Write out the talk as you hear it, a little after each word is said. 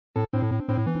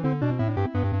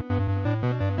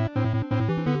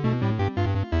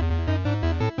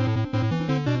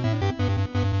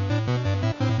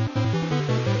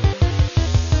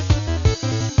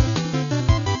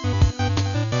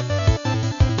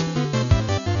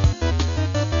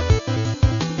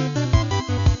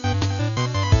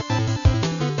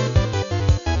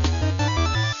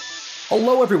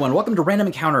Hello, everyone. Welcome to Random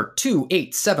Encounter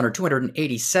 287 or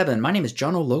 287. My name is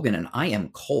John O'Logan, and I am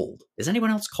cold. Is anyone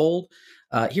else cold?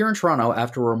 Here in Toronto,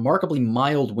 after a remarkably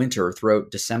mild winter throughout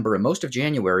December and most of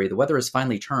January, the weather has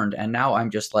finally turned, and now I'm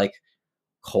just like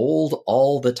cold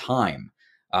all the time.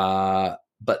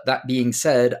 But that being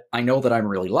said, I know that I'm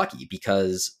really lucky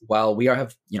because while we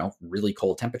have, really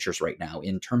cold temperatures right now,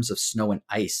 in terms of snow and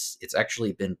ice, it's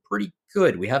actually been pretty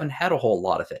good. We haven't had a whole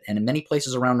lot of it. And in many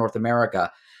places around North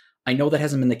America, I know that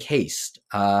hasn't been the case.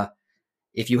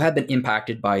 If you have been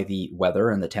impacted by the weather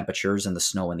and the temperatures and the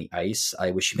snow and the ice, I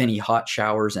wish you many hot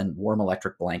showers and warm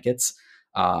electric blankets.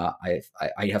 I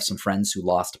have some friends who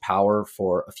lost power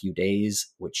for a few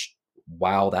days, which,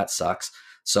 wow, that sucks.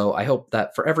 So I hope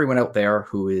that for everyone out there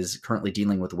who is currently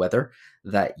dealing with weather,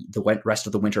 that the rest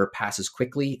of the winter passes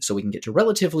quickly so we can get to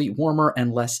relatively warmer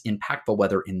and less impactful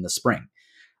weather in the spring.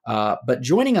 But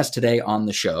joining us today on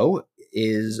the show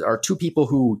are two people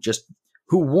who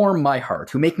warm my heart,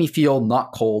 who make me feel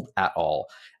not cold at all.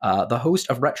 The host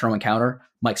of Retro Encounter,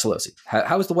 Mike Solosi.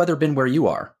 How has the weather been where you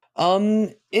are?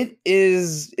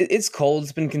 It's cold.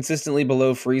 It's been consistently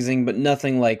below freezing, but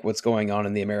nothing like what's going on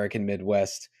in the American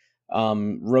Midwest.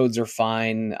 Roads are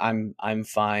fine. I'm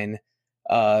fine.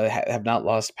 Have not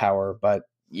lost power, but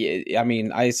yeah, I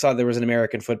mean, I saw there was an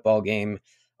American football game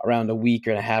around a week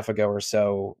and a half ago or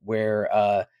so where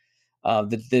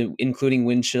the including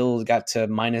wind chill got to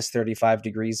minus 35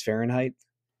 degrees Fahrenheit.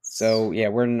 So yeah,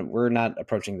 we're not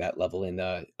approaching that level in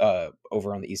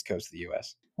over on the East Coast of the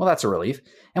U.S. Well, that's a relief.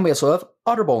 And we also have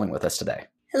Otter Bowling with us today.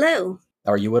 Hello.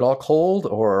 Are you at all cold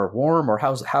or warm, or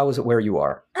how is it where you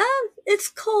are? It's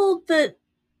cold but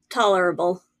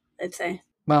tolerable, I'd say.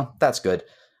 Well, that's good.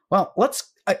 Well,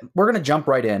 we're going to jump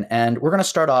right in, and we're going to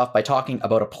start off by talking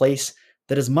about a place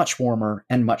that is much warmer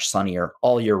and much sunnier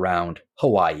all year round,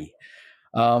 Hawaii.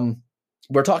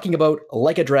 We're talking about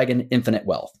Like a Dragon Infinite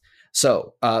Wealth.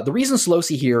 So the reason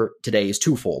Solosi here today is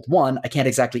twofold. One, I can't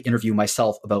exactly interview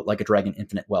myself about Like a Dragon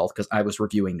Infinite Wealth because I was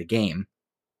reviewing the game.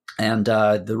 And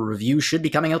the review should be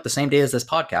coming out the same day as this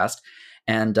podcast.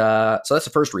 And so that's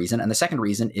the first reason. And the second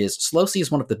reason is Solosi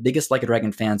is one of the biggest Like a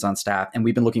Dragon fans on staff, and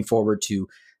we've been looking forward to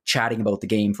chatting about the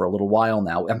game for a little while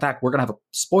now. In fact, we're going to have a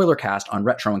spoiler cast on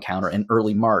Retro Encounter in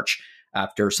early March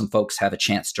after some folks have a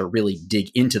chance to really dig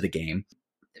into the game.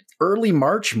 Early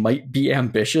March might be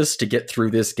ambitious to get through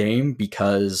this game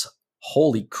because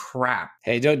holy crap.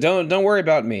 Hey, don't worry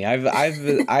about me.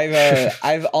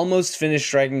 I've almost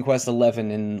finished Dragon Quest XI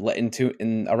in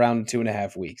around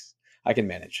 2.5 weeks. I can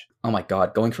manage. Oh my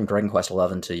god, going from Dragon Quest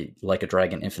XI to Like a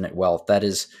Dragon Infinite Wealth,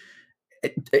 it's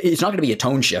not going to be a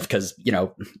tone shift because,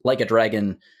 Like a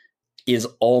Dragon is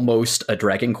almost a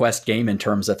Dragon Quest game in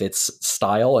terms of its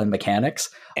style and mechanics.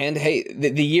 And hey,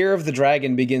 the Year of the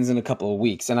Dragon begins in a couple of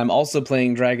weeks, and I'm also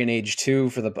playing Dragon Age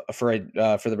 2 for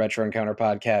the Retro Encounter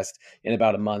podcast in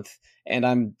about a month. And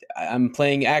I'm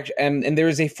playing and there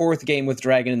is a fourth game with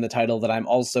Dragon in the title that I'm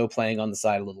also playing on the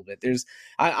side a little bit.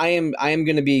 I am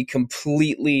going to be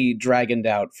completely dragoned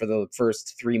out for the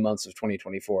first 3 months of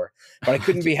 2024, but I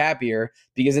couldn't be happier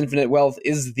because Infinite Wealth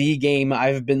is the game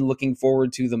I've been looking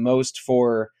forward to the most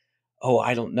for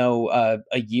I don't know,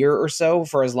 a year or so,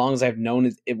 for as long as I've known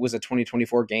it was a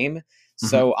 2024 game. Mm-hmm.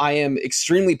 So I am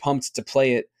extremely pumped to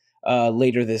play it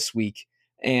later this week.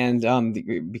 And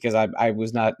because I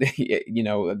was not,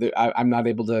 I'm not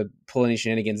able to pull any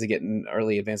shenanigans to get an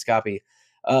early advanced copy.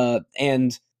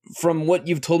 And from what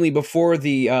you've told me before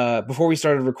we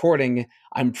started recording,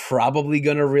 I'm probably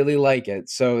gonna really like it.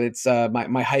 So it's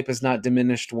my hype has not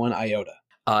diminished one iota.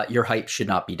 Your hype should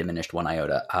not be diminished one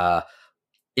iota.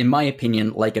 In my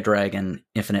opinion, Like a Dragon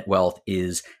Infinite Wealth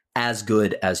is as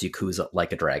good as Yakuza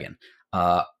Like a Dragon.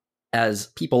 As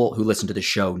people who listen to the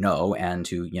show know, and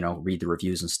who, read the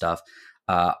reviews and stuff,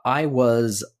 I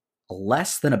was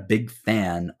less than a big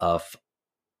fan of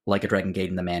Like a Dragon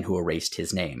Gaiden, the Man Who Erased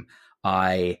His Name.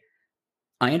 I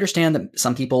understand that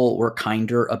some people were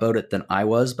kinder about it than I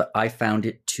was, but I found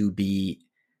it to be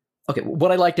okay.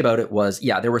 What I liked about it was,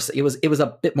 it was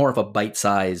a bit more of a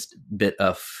bite-sized bit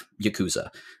of Yakuza.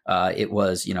 It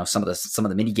was, some of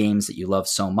the mini games that you love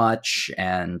so much,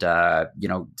 and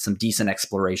some decent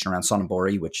exploration around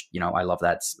Sonobori, which I love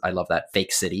that. I love that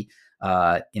fake city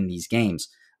in these games.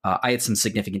 I had some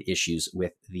significant issues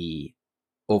with the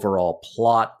overall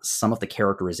plot, some of the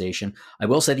characterization. I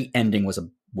will say the ending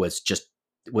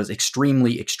was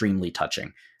extremely, extremely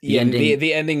touching.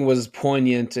 The ending was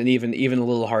poignant and even a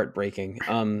little heartbreaking.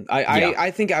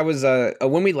 I think I was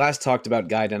when we last talked about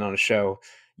Gaiden on a show,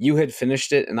 you had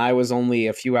finished it and I was only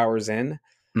a few hours in.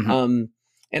 Mm-hmm.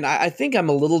 And I think I'm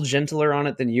a little gentler on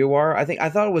it than you are. I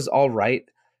thought it was all right,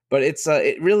 but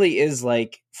it really is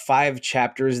like 5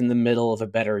 chapters in the middle of a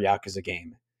better Yakuza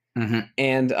game. Mm-hmm.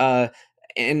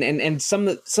 And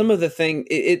some of the thing,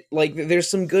 it like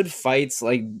there's some good fights,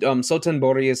 like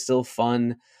Sotenbori is still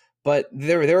fun, but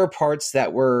there are parts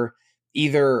that were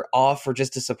either off or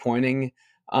just disappointing.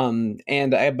 But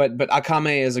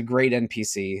Akame is a great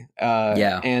NPC.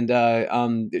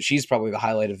 She's probably the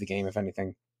highlight of the game, if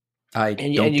anything. I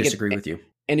don't disagree with you.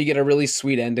 And you get a really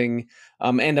sweet ending,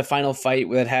 and a final fight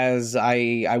that has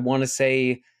I want to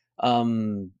say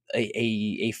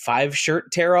a 5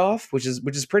 shirt tear off, which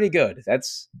is pretty good.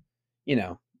 That's, you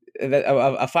know,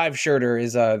 a 5 shirter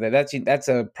is that's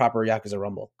a proper Yakuza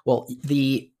Rumble. Well,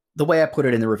 the way I put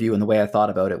it in the review and the way I thought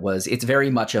about it was it's very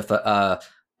much of a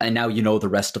and now you know the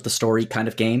rest of the story kind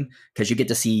of game, because you get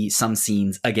to see some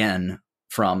scenes again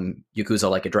from Yakuza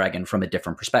Like a Dragon from a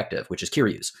different perspective, which is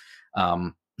Kiryu's,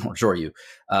 or Zoryu.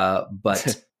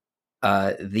 But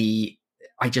I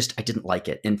didn't like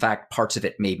it. In fact, parts of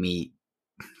it made me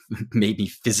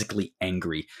physically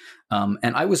angry.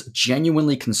 And I was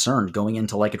genuinely concerned going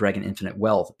into Like a Dragon Infinite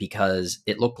Wealth, because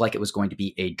it looked like it was going to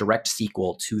be a direct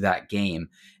sequel to that game.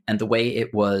 And the way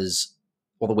it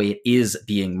is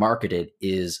being marketed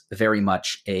is very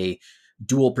much a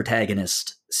dual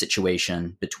protagonist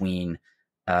situation between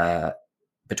Kiryu,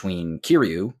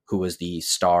 who was the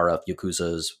star of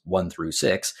Yakuza's 1 through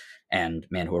 6, and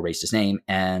Man Who Erased His Name,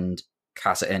 and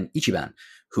Kasa and Ichiban,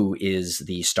 who is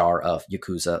the star of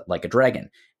Yakuza Like a Dragon.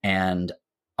 And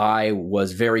I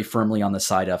was very firmly on the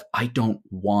side of, I don't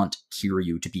want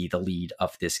Kiryu to be the lead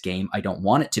of this game. I don't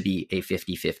want it to be a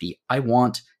 50-50. I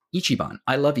want Ichiban.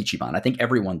 I love Ichiban. I think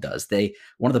everyone does.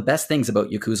 One of the best things about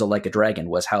Yakuza Like a Dragon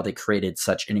was how they created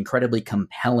such an incredibly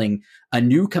a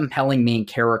new compelling main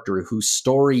character whose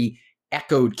story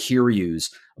echoed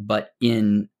Kiryu's, but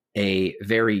in a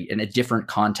different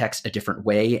context, a different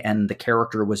way. And the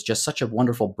character was just such a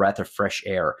wonderful breath of fresh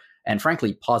air and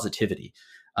frankly, positivity.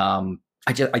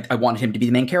 I wanted him to be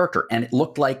the main character, and it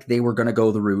looked like they were going to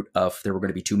go the route of there were going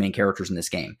to be 2 main characters in this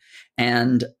game.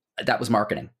 And that was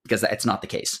marketing, because it's not the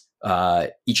case.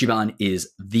 Ichiban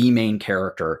is the main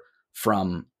character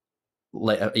in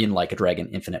Like a Dragon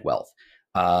Infinite Wealth.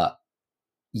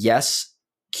 Yes,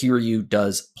 Kiryu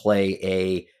does play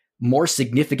a more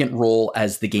significant role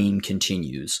as the game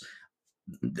continues.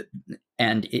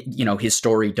 And his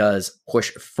story does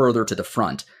push further to the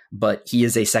front, but he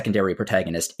is a secondary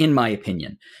protagonist, in my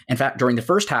opinion. In fact, during the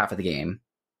first half of the game,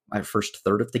 first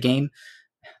third of the game,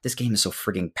 this game is so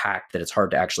frigging packed that it's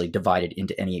hard to actually divide it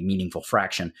into any meaningful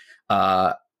fraction.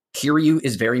 Kiryu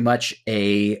is very much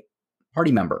a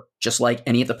party member, just like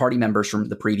any of the party members from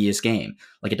the previous game,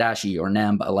 like Adachi or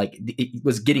Namba. Like, it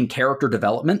was getting character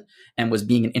development and was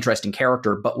being an interesting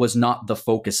character, but was not the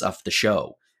focus of the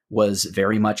show. Was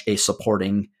very much a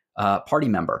supporting party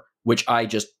member, which I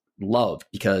just love,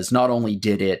 because not only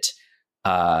did it,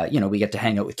 we get to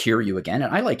hang out with Kiryu again,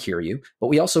 and I like Kiryu, but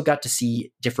we also got to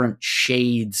see different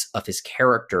shades of his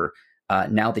character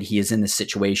now that he is in this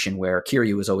situation where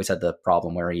Kiryu has always had the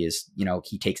problem where he is,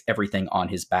 he takes everything on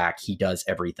his back. He does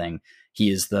everything. He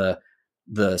is the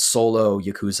solo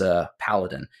Yakuza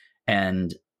paladin.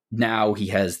 And now he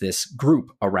has this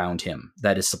group around him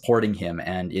that is supporting him.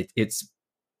 And it's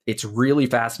really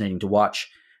fascinating to watch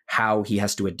how he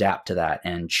has to adapt to that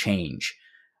and change.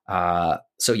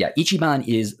 So yeah, Ichiban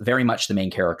is very much the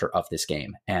main character of this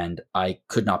game, and I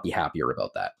could not be happier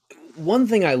about that. One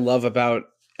thing I love about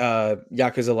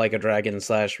Yakuza Like a Dragon /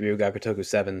 Ryu Gakutoku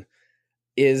 7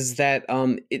 is that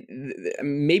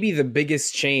maybe the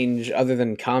biggest change, other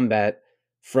than combat,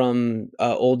 from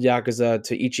old Yakuza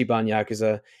to Ichiban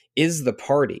Yakuza is the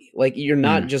party. Like, you're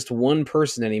not just one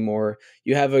person anymore.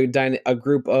 You have a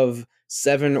group of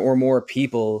 7 or more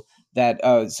people that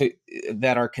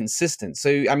are consistent. So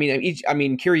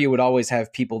Kiryu would always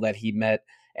have people that he met,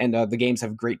 and the games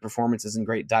have great performances and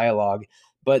great dialogue.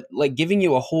 But like, giving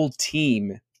you a whole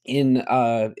team in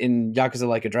Yakuza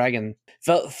Like a Dragon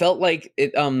felt like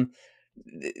it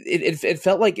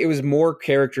felt like it was more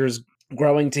characters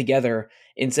growing together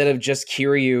instead of just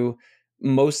Kiryu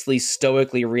mostly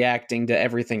stoically reacting to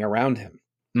everything around him.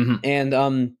 Mm-hmm.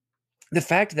 And the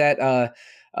fact that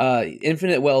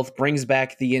Infinite Wealth brings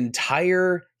back the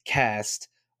entire cast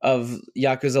of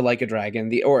Yakuza Like a Dragon,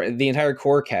 the entire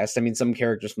core cast. I mean, some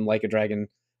characters from Like a Dragon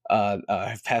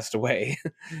have passed away,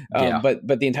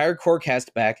 but the entire core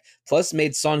cast back, plus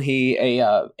made Sonhee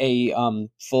a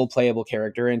full playable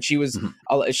character, and she was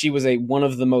one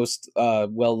of the most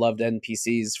well loved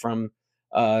NPCs from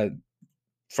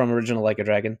original Like a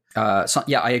Dragon.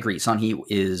 I agree. Sonhee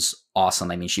is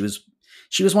awesome. I mean, she was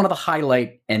one of the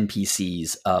highlight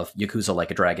NPCs of Yakuza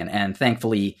Like a Dragon, and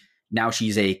thankfully, now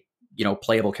she's a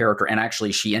playable character, and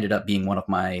actually she ended up being one of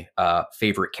my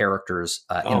favorite characters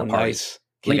in the party. Nice.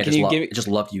 I just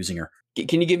loved using her.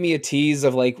 Can you give me a tease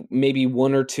of like maybe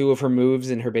one or two of her moves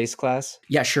in her base class?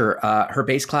 Yeah, sure. Her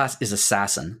base class is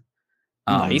Assassin.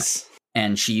 Nice.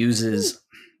 And she uses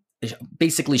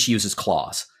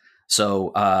claws.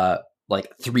 So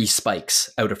like 3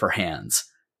 spikes out of her hands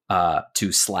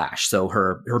to slash. So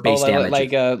her base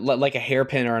damage, like a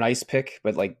hairpin or an ice pick,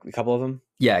 but like a couple of them.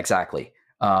 Yeah, exactly.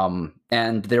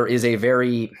 And there is a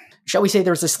very, shall we say,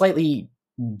 there's a slightly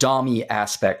dommy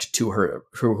aspect to her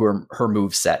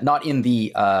move set, not in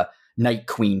the Night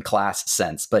Queen class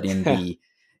sense, but in the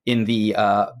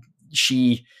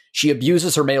she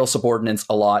abuses her male subordinates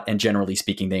a lot, and generally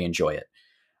speaking, they enjoy it.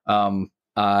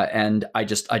 And I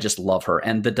just love her,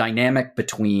 and the dynamic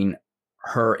between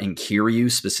her and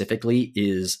Kiryu specifically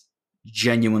is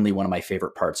genuinely one of my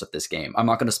favorite parts of this game. I'm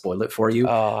not going to spoil it for you.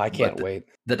 Oh, I can't wait.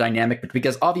 The dynamic,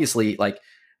 because obviously, like,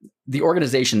 the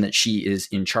organization that she is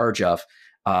in charge of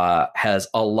has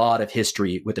a lot of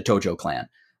history with the Tojo clan.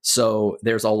 So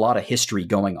there's a lot of history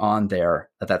going on there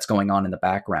that's going on in the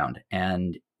background,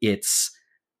 and it's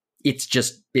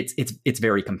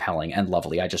very compelling and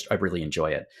lovely. I really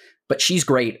enjoy it. But she's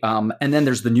great. And then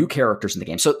there's the new characters in the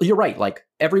game. So you're right. Like,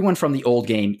 everyone from the old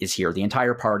game is here. The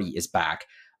entire party is back.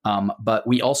 But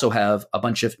we also have a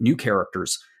bunch of new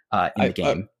characters in the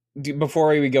game. Before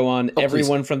we go on,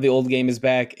 everyone from the old game is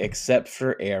back except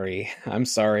for Eri. I'm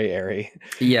sorry, Eri.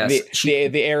 Yes,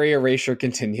 the Eri erasure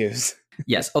continues.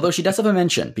 Yes, although she does have a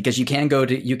mention, because you can go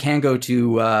to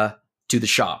the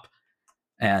shop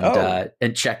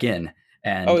and check in.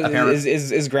 And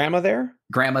is Grandma there?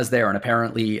 Grandma's there, and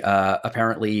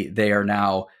apparently they are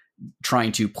now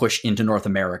trying to push into North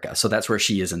America. So that's where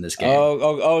she is in this game.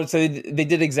 Oh! So they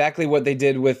did exactly what they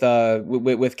did with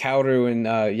Kaoru and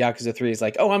Yakuza 3. It's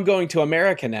like, oh, I'm going to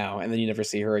America now, and then you never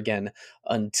see her again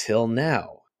until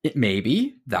now. It may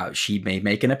be that she may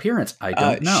make an appearance. I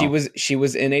don't know. She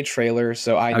was in a trailer,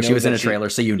 so I know she was in a trailer,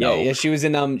 so you know. Yeah, she was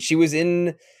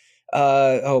in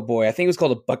oh boy, I think it was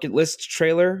called a bucket list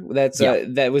trailer.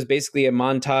 That was basically a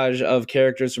montage of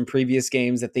characters from previous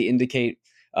games that they indicate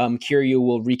Kiryu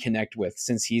will reconnect with,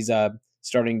 since he's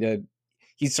starting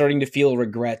to feel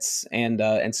regrets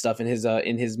and stuff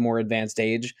in his more advanced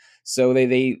age. So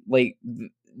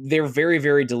they're very,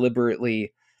 very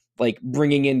deliberately like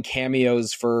bringing in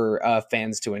cameos for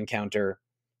fans to encounter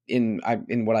in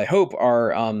what I hope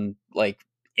are like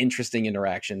interesting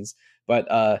interactions.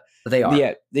 But they are.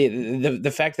 Yeah,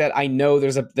 the fact that I know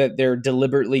that they're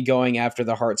deliberately going after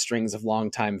the heartstrings of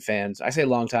longtime fans. I say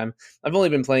long time. I've only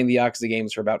been playing the Yakuza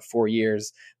games for about 4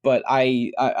 years, but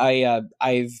I've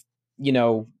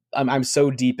I'm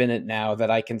so deep in it now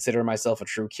that I consider myself a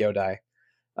true Kyodai.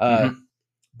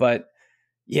 But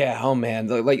yeah, oh man,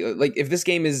 like if this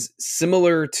game is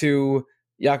similar to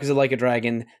Yakuza Like a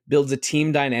Dragon, builds a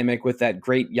team dynamic with that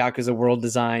great Yakuza world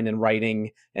design and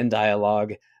writing and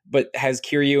dialogue, but has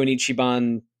Kiryu and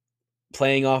Ichiban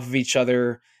playing off of each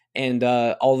other, and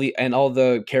all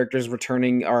the characters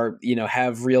returning are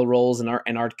have real roles and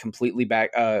aren't completely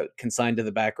consigned to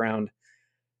the background.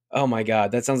 Oh my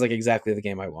god, that sounds like exactly the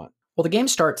game I want. Well, the game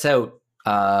starts out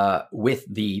with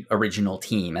the original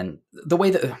team, and the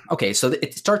way so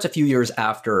it starts a few years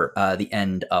after the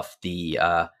end of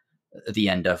Yakuza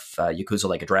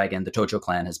Like a Dragon. The Tojo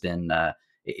clan has been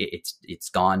it's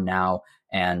gone now,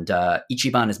 and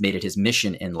Ichiban has made it his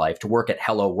mission in life to work at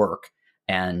Hello Work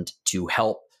and to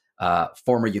help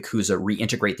former Yakuza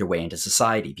reintegrate their way into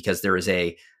society, because there is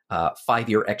a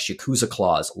 5-year ex-Yakuza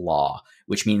clause law,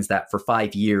 which means that for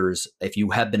 5 years, if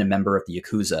you have been a member of the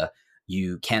Yakuza,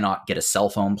 you cannot get a cell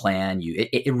phone plan.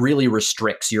 It really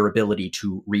restricts your ability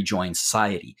to rejoin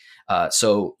society.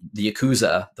 So the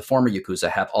Yakuza, the former Yakuza,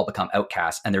 have all become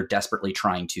outcasts, and they're desperately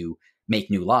trying to make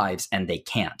new lives, and they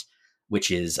can't,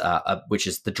 which is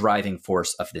the driving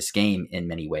force of this game in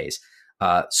many ways.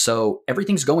 So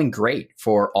everything's going great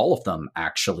for all of them,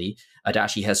 actually.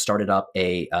 Adachi has started up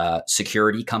a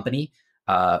security company,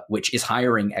 which is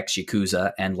hiring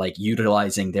ex-Yakuza and like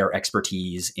utilizing their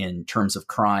expertise in terms of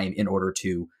crime in order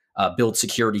to build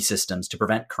security systems to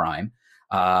prevent crime.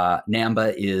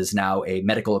 Namba is now a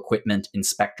medical equipment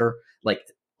inspector.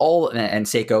 And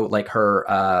Seiko, like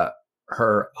her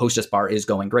hostess bar is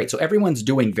going great. So everyone's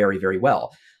doing very, very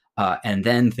well. And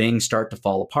then things start to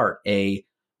fall apart. A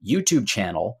YouTube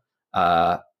channel.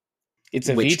 It's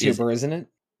a VTuber, isn't it?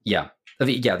 Yeah. The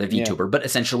VTuber. Yeah. But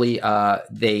essentially,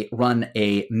 they run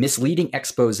a misleading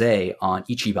expose on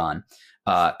Ichiban,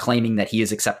 claiming that he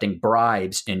is accepting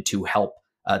bribes to help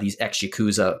these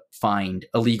ex-Yakuza find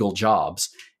illegal jobs.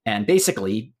 And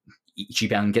basically,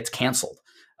 Ichiban gets canceled.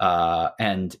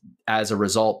 And as a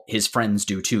result, his friends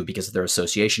do too because of their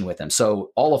association with him.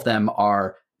 So all of them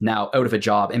are now out of a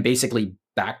job and basically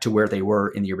back to where they were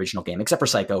in the original game, except for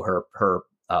Psycho. Her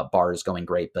bar is going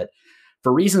great, but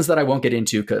for reasons that I won't get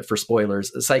into for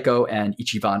spoilers, Psycho and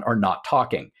Ichiban are not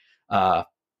talking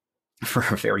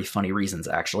for very funny reasons,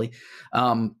 actually.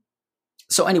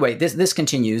 So anyway, this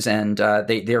continues, and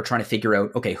they're trying to figure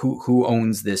out, okay, who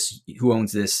owns this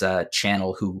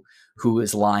channel, who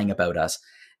is lying about us.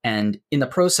 And in the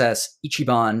process,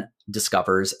 Ichiban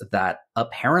discovers that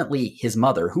apparently his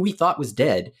mother, who he thought was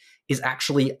dead, is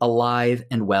actually alive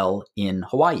and well in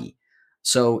Hawaii.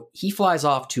 So he flies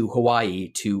off to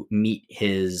Hawaii to meet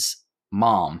his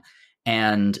mom.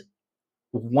 And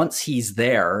once he's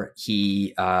there,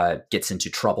 he gets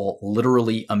into trouble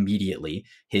literally immediately.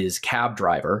 His cab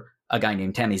driver, a guy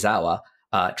named Tamizawa,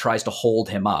 tries to hold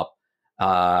him up.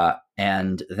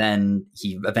 And then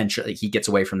he gets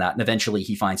away from that. And eventually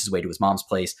he finds his way to his mom's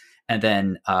place. And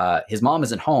then his mom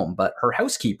isn't home, but her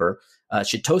housekeeper,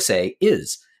 Chitose,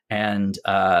 is. And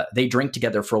they drink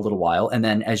together for a little while. And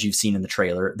then, as you've seen in the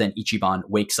trailer, then Ichiban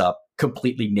wakes up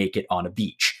completely naked on a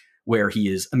beach where he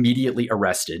is immediately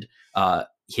arrested.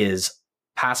 His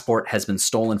passport has been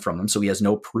stolen from him, so he has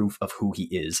no proof of who he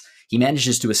is. He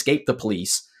manages to escape the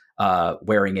police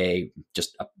wearing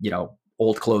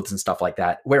old clothes and stuff like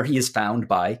that, where he is found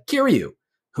by Kiryu,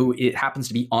 who it happens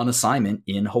to be on assignment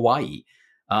in Hawaii.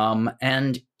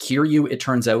 And Kiryu, it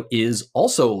turns out, is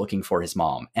also looking for his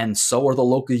mom, and so are the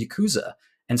local Yakuza,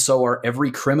 and so are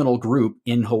every criminal group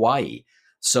in Hawaii.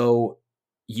 So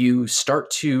you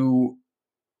start to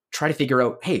try to figure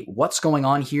out, hey, what's going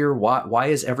on here? Why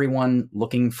is everyone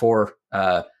looking for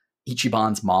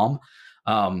Ichiban's mom?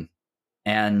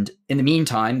 And in the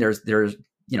meantime, there's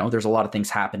a lot of things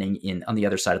happening on the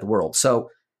other side of the world. So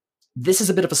this is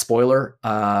a bit of a spoiler.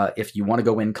 If you want to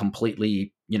go in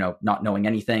completely, not knowing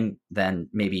anything, then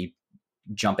maybe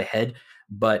jump ahead.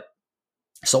 But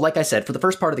so like I said, for the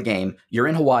first part of the game, you're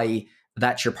in Hawaii.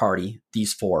 That's your party,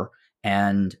 these four.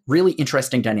 And really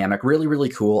interesting dynamic, really, really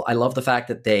cool. I love the fact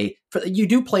that you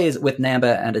do play with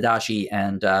Namba and Adachi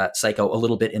and Psycho a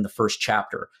little bit in the first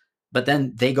chapter, but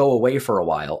then they go away for a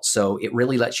while. So it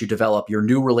really lets you develop your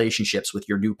new relationships with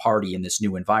your new party in this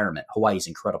new environment. Hawaii's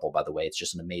incredible, by the way. It's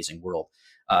just an amazing world.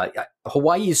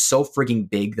 Hawaii is so frigging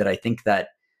big that I think that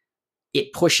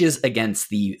it pushes against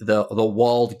the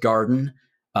walled garden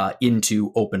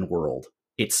into open world.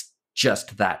 It's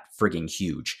just that frigging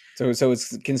huge. So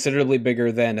it's considerably bigger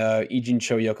than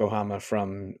Ijincho Yokohama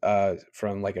from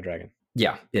Like a Dragon.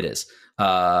 Yeah, it is.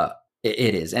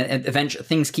 It is. And eventually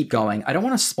things keep going. I don't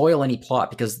want to spoil any plot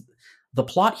because the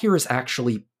plot here is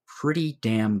actually pretty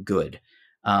damn good,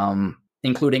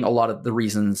 including a lot of the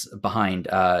reasons behind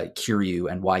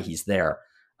Kiryu and why he's there.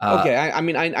 Okay,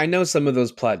 I know some of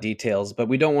those plot details, but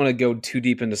we don't want to go too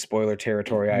deep into spoiler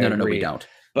territory. No, we don't.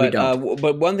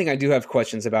 But one thing I do have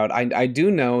questions about, I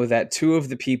do know that two of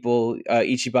the people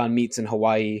Ichiban meets in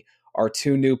Hawaii are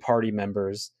two new party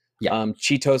members,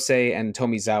 Chitose and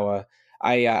Tomizawa.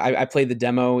 I played the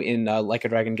demo in Like a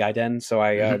Dragon Gaiden, so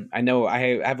I know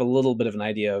I have a little bit of an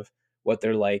idea of what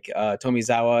they're like.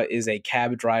 Tomizawa is a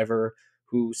cab driver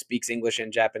who speaks English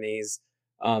and Japanese,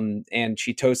 and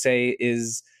Chitose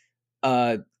is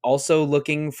also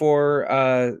looking for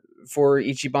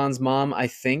Ichiban's mom, I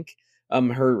think.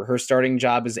 Her starting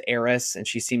job is heiress, and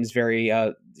she seems very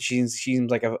she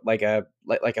seems like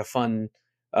a fun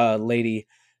lady.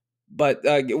 But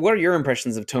what are your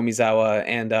impressions of Tomizawa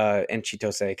and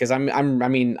Chitose? Because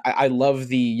I love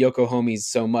the Yoko homies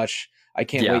so much. I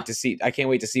can't wait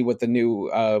to see what the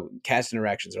new cast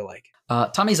interactions are like.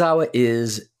 Tomizawa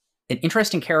is an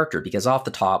interesting character because off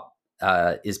the top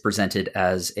is presented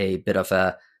as a bit of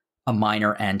a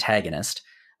minor antagonist.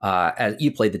 As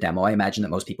you played the demo, I imagine that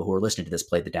most people who are listening to this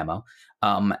played the demo.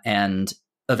 And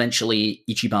eventually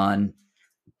Ichiban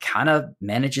kind of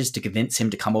manages to convince him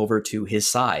to come over to his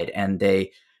side. And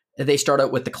they start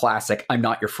out with the classic, I'm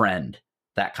not your friend,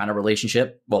 that kind of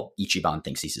relationship. Well, Ichiban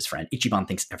thinks he's his friend. Ichiban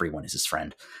thinks everyone is his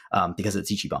friend because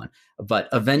it's Ichiban. But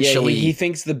eventually... he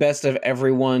thinks the best of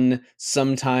everyone,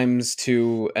 sometimes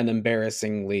to an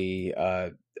embarrassingly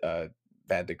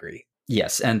bad degree.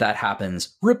 Yes, and that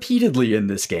happens repeatedly in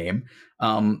this game.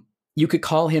 You could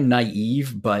call him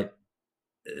naive, but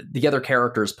the other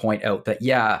characters point out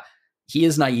that, he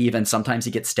is naive and sometimes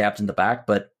he gets stabbed in the back,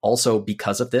 but also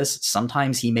because of this,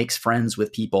 sometimes he makes friends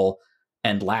with people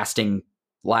and lasting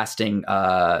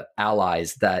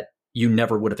allies that you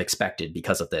never would have expected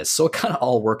because of this. So it kind of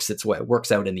all works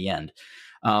out in the end.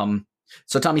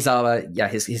 So Tomizawa,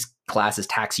 his class is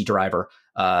taxi driver.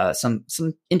 Some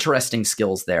interesting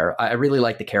skills there. I really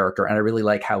like the character, and I really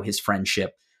like how his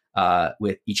friendship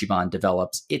with Ichiban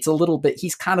develops. It's a little bit.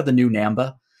 He's kind of the new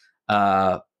Namba.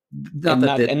 Not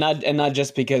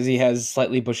just because he has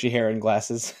slightly bushy hair and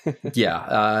glasses.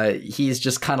 Yeah, he's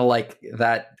just kind of like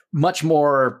that, much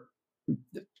more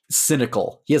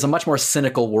cynical. He has a much more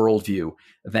cynical worldview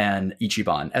than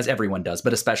Ichiban, as everyone does,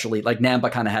 but especially like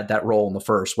Namba kind of had that role in the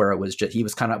first, where it was just he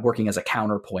was kind of working as a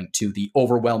counterpoint to the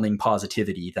overwhelming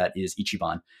positivity that is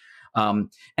Ichiban. And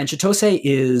Chitose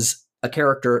is a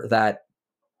character that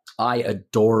I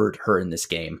adored her in this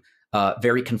game.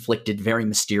 Very conflicted, very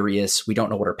mysterious. We don't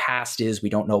know what her past is. We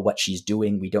don't know what she's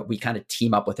doing. We kind of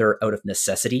team up with her out of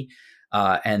necessity.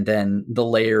 And then the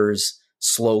layers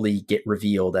slowly get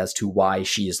revealed as to why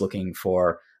she is looking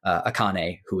for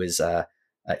Akane, who is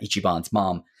Ichiban's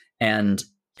mom. And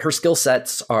her skill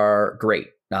sets are great.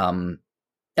 And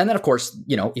then, of course,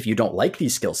 if you don't like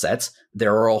these skill sets,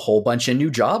 there are a whole bunch of new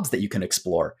jobs that you can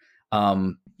explore.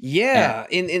 Yeah,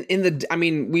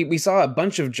 we saw a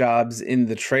bunch of jobs in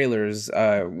the trailers,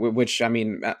 which I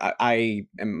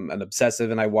am an obsessive,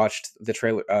 and I watched the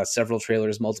trailer, several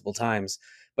trailers multiple times.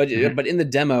 But in the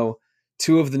demo,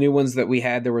 two of the new ones that we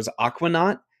had, there was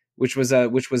Aquanaut, which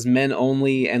was men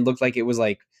only, and looked like it was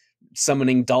like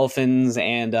summoning dolphins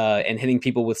and hitting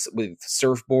people with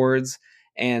surfboards,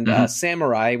 and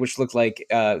Samurai, which looked like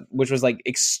which was like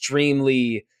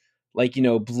extremely like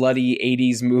bloody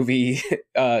 80s movie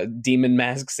demon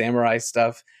mask samurai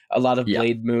stuff, a lot of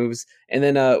blade moves. And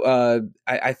then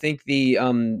I think the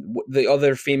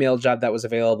other female job that was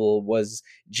available was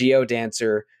Geo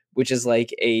Dancer, which is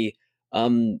like a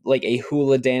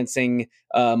hula dancing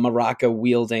maraca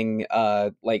wielding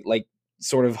like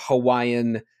sort of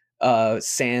Hawaiian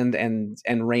sand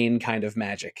and rain kind of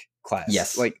magic class.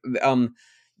 Yes.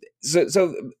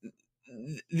 So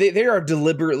they are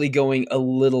deliberately going a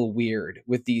little weird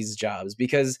with these jobs,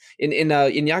 because in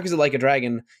Yakuza Like a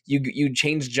Dragon, you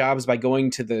change jobs by going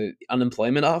to the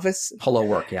unemployment office. Hello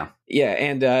work, yeah. Yeah,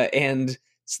 and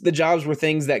the jobs were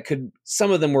things that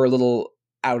some of them were a little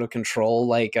out of control,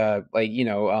 like I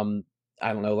don't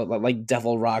know, like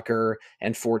Devil Rocker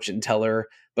and Fortune Teller,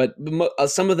 but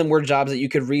some of them were jobs that you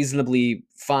could reasonably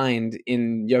find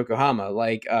in Yokohama,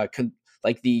 like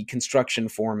the construction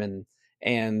foreman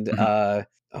and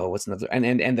what's another,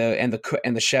 and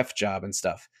the chef job and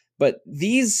stuff. But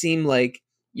these seem like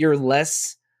you're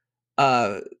less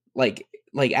like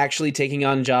actually taking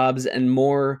on jobs and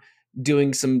more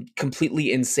doing some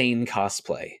completely insane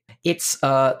cosplay. It's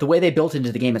the way they built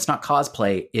into the game. It's not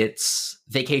cosplay, it's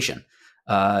vacation.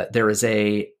 There is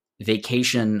a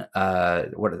vacation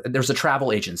there's a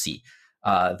travel agency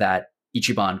that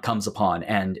Ichiban comes upon,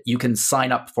 and you can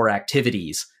sign up for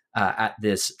activities at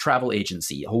this travel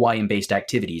agency, Hawaiian-based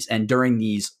activities. And during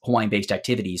these Hawaiian-based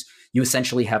activities, you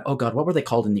essentially have, what were they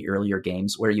called in the earlier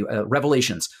games? Where you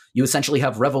revelations. You essentially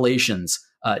have revelations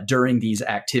during these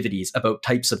activities about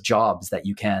types of jobs that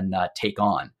you can take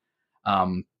on.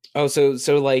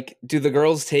 So like, do the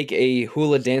girls take a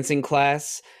hula dancing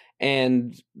class,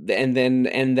 and then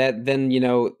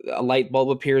a light bulb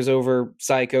appears over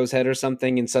Saiko's head or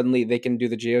something, and suddenly they can do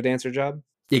the geodancer job?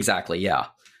 Exactly, yeah.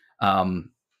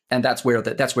 And that's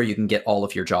where you can get all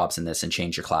of your jobs in this and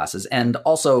change your classes. And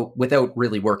also, without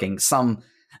really working, some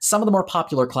of the more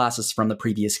popular classes from the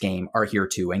previous game are here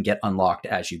too, and get unlocked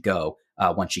as you go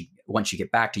once you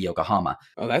get back to Yokohama.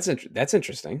 Oh, that's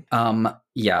interesting.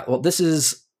 Yeah. Well, this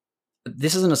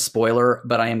isn't a spoiler,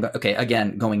 but I am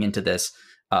again going into this.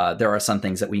 There are some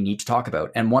things that we need to talk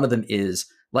about, and one of them is,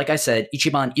 like I said,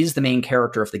 Ichiban is the main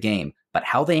character of the game, but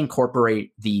how they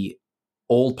incorporate the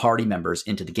old party members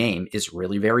into the game is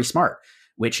really very smart,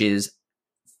 which is,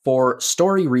 for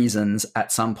story reasons,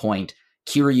 at some point,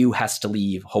 Kiryu has to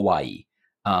leave Hawaii,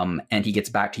 and he gets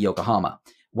back to Yokohama.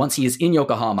 Once he is in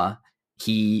Yokohama,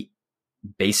 he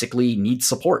basically needs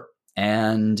support.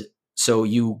 And so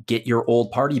you get your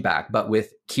old party back, but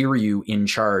with Kiryu in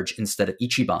charge instead of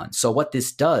Ichiban. So what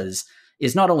this does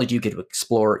is, not only do you get to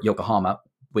explore Yokohama,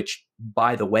 which,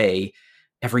 by the way,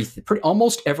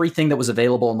 almost everything that was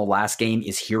available in the last game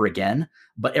is here again,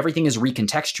 but everything is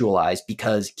recontextualized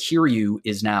because Kiryu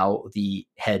is now the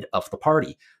head of the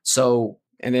party. So,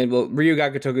 and then,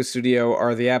 Ryuga Gotoku Studio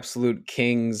are the absolute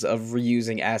kings of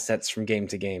reusing assets from game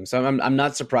to game. So I'm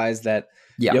not surprised that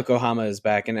Yokohama is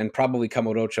back, and probably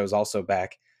Kamurocho is also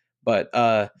back. But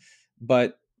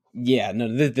yeah,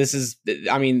 no, this is,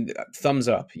 thumbs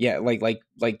up. Yeah, like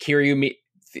Kiryu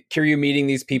meeting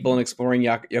these people and exploring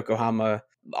Yokohama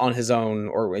on his own,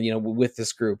 or with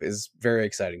this group, is very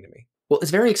exciting to me. Well,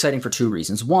 it's very exciting for two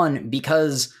reasons. One,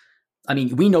 because I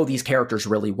mean, we know these characters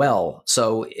really well.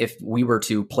 So if we were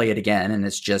to play it again and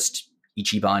it's just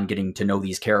Ichiban getting to know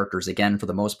these characters again for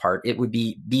the most part, it would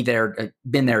be there,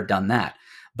 been there, done that.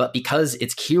 But because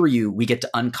it's Kiryu, we get to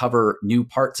uncover new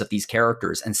parts of these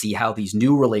characters and see how these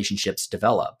new relationships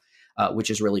develop, which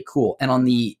is really cool. And on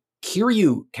the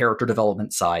Kiryu character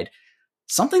development side,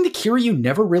 something that Kiryu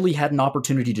never really had an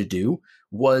opportunity to do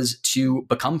was to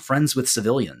become friends with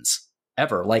civilians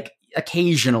ever. Like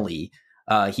occasionally,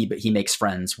 he makes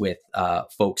friends with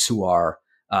folks who are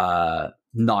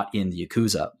not in the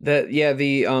Yakuza.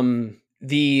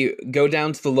 The go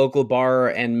down to the local bar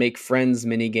and make friends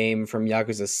minigame from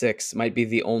Yakuza 6 might be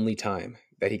the only time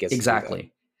that he gets exactly. to do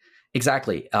that.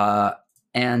 Exactly.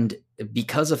 And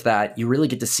because of that, you really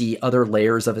get to see other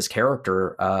layers of his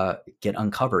character get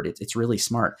uncovered. It's really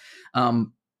smart.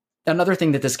 Another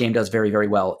thing that this game does very, very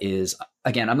well is,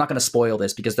 again, I'm not going to spoil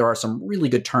this because there are some really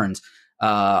good turns,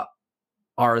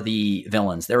 are the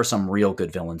villains. There are some real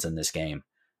good villains in this game.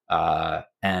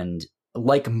 And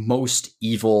like most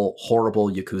evil, horrible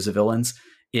Yakuza villains,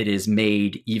 it is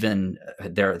made even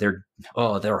their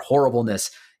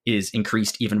horribleness is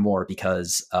increased even more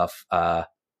because of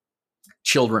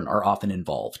children are often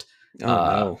involved. Oh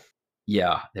no.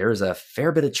 Yeah, there is a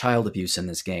fair bit of child abuse in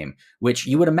this game, which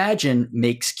you would imagine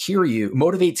motivates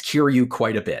Kiryu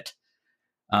quite a bit.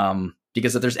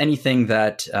 Because if there's anything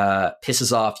that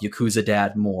pisses off Yakuza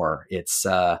dad more, it's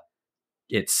the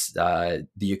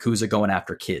Yakuza going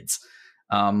after kids.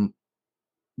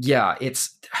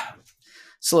 It's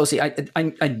so. See,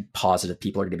 I'm positive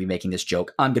people are going to be making this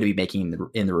joke. I'm going to be making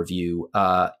in the review.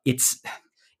 It's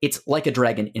like a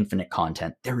Dragon Infinite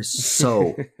content. There is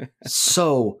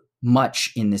so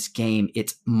much in this game.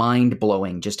 It's mind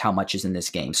blowing just how much is in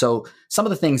this game. So some of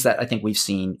the things that I think you've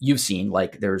seen,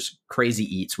 like there's Crazy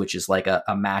Eats, which is like a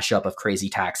mashup of Crazy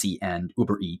Taxi and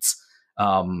Uber Eats.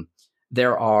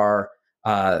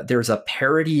 There's a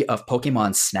parody of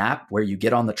Pokemon Snap where you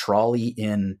get on the trolley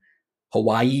in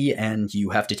Hawaii and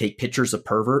you have to take pictures of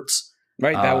perverts.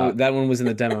 Right. That one was in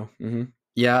the demo. Mm-hmm.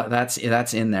 Yeah, that's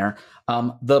in there.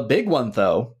 The big one,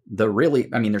 though,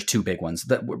 there's two big ones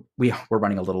that we're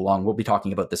running a little long. We'll be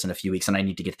talking about this in a few weeks, and I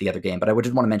need to get to the other game. But I would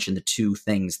just want to mention the two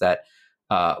things that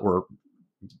were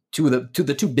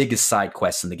the two biggest side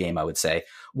quests in the game, I would say.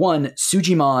 One,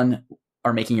 Sujimon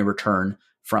are making a return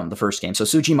from the first game. So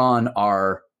Sujimon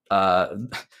are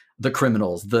the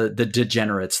criminals, the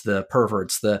degenerates, the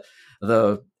perverts, the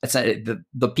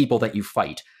people that you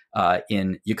fight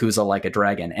in Yakuza Like a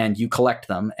Dragon, and you collect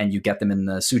them and you get them in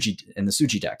the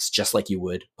Suji decks, just like you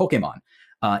would Pokemon.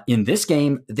 In this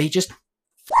game, they just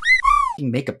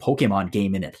make a Pokemon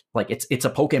game in it. Like it's a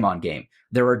Pokemon game.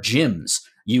 There are gyms.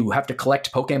 You have to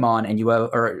collect Pokemon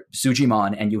or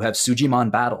Sujimon, and you have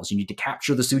Sujimon battles. You need to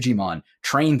capture the Sujimon,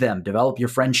 train them, develop your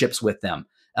friendships with them.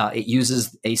 It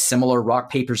uses a similar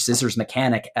rock, paper, scissors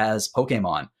mechanic as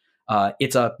Pokemon.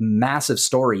 It's a massive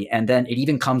story, and then it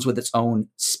even comes with its own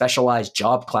specialized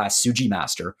job class, Suji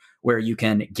Master, where you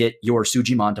can get your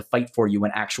Sujimon to fight for you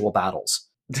in actual battles,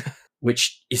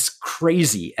 which is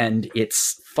crazy, and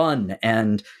it's fun,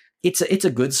 and it's a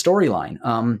good storyline.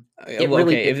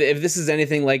 If this is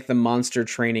anything like the monster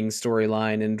training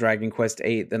storyline in Dragon Quest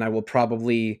VIII, then I will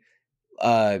probably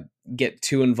get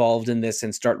too involved in this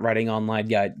and start writing online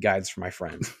guides for my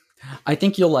friends. I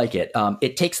think you'll like it.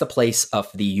 It takes the place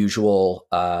of the usual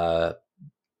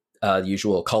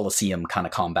Coliseum kind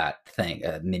of combat thing,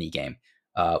 mini game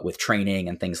with training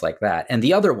and things like that. And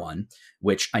the other one,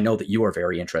 which I know that you are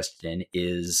very interested in,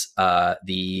 is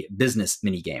the business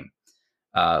mini game.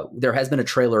 There has been a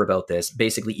trailer about this.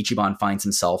 Basically, Ichiban finds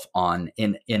himself on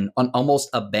an almost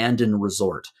abandoned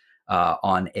resort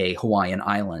on a Hawaiian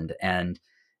island, and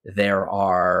there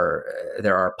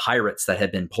are pirates that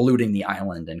have been polluting the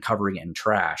island and covering it in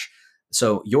trash.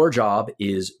 So your job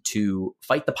is to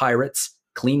fight the pirates,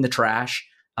 clean the trash,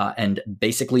 and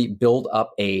basically build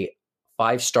up a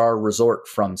 5-star resort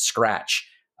from scratch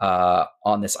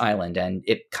on this island. And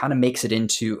it kind of makes it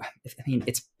into,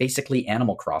 it's basically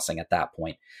Animal Crossing at that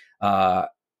point.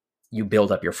 You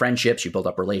build up your friendships, you build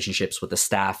up relationships with the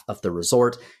staff of the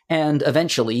resort, and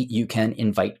eventually you can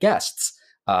invite guests.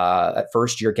 At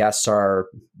first, your guests are,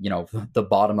 the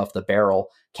bottom of the barrel,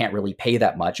 can't really pay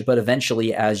that much. But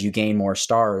eventually, as you gain more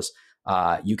stars,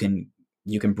 you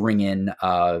can bring in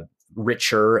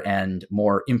richer and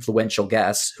more influential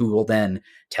guests who will then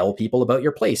tell people about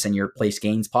your place, and your place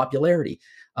gains popularity.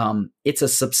 It's a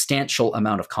substantial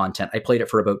amount of content. I played it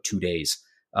for about 2 days,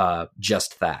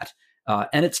 just that.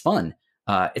 And it's fun.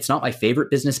 It's not my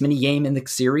favorite business mini game in the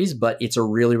series, but it's a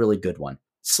really, really good one.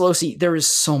 Slowsy, there is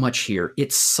so much here.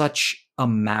 It's such a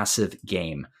massive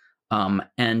game.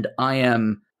 And I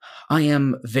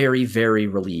am very, very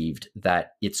relieved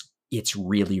that it's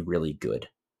really, really good.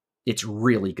 It's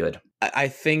really good. I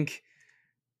think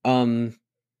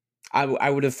I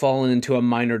would have fallen into a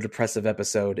minor depressive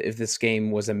episode if this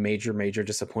game was a major, major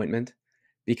disappointment,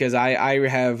 because I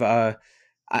have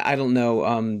I don't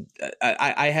know,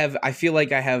 I feel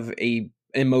like I have a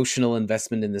emotional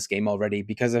investment in this game already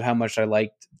because of how much I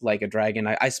liked Like a Dragon.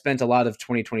 I spent a lot of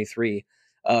 2023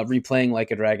 replaying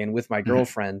Like a Dragon with my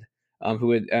girlfriend,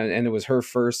 who had, and it was her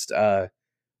first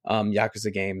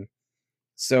Yakuza game.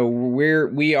 So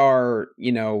we are,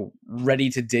 you know, ready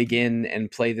to dig in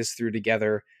and play this through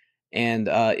together. And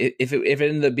if it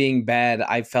ended up being bad,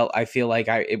 I feel like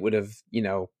it would have, you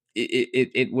know,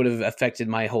 it would have affected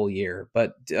my whole year.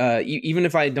 But even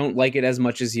if I don't like it as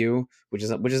much as you, which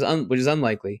is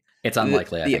unlikely, it's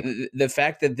unlikely. I think the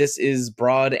fact that this is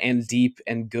broad and deep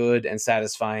and good and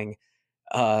satisfying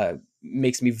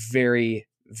makes me very,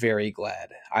 very glad.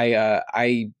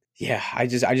 I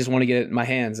just want to get it in my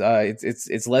hands.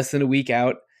 It's less than a week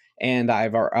out, and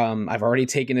I've already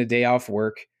taken a day off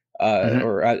work,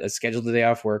 or scheduled a day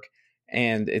off work,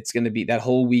 and it's going to be, that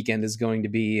whole weekend is going to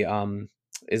be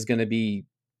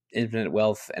infinite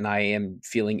wealth, and I am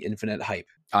feeling infinite hype.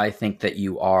 I think that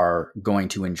you are going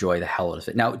to enjoy the hell out of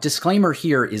it. Now, disclaimer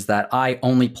here is that I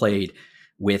only played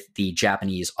with the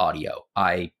Japanese audio.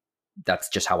 That's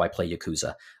just how I play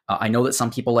Yakuza. I know that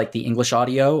some people like the English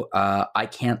audio. I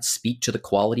can't speak to the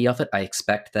quality of it. I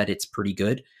expect that it's pretty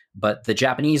good, but the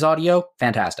Japanese audio,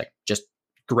 fantastic. Just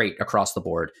great across the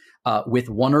board. With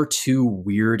one or two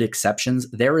weird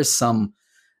exceptions, there is some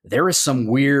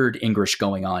weird English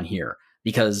going on here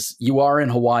because you are in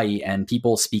Hawaii and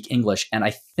people speak English. And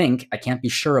I can't be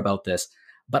sure about this,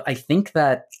 but I think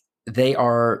that they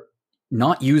are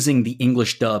not using the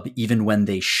English dub even when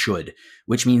they should,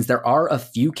 which means there are a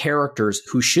few characters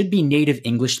who should be native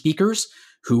English speakers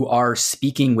who are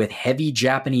speaking with heavy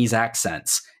Japanese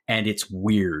accents, and it's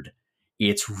weird.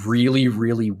 It's really,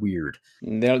 really weird.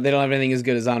 They don't have anything as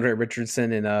good as Andre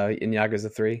Richardson in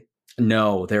Yakuza 3?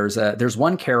 No, there's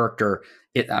one character,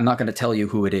 I'm not going to tell you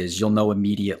who it is, you'll know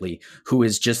immediately, who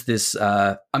is just this,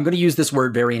 I'm going to use this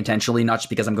word very intentionally, not just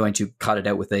because I'm going to cut it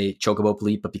out with a chocobo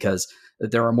bleep, but because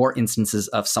there are more instances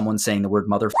of someone saying the word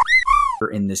mother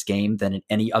in this game than in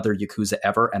any other Yakuza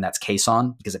ever, and that's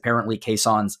Keisan, because apparently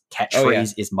Keisan's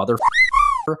catchphrase is mother.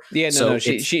 Yeah, no,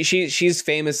 she's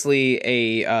famously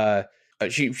a...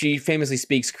 She famously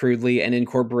speaks crudely and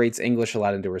incorporates English a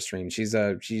lot into her stream.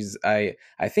 I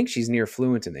think she's near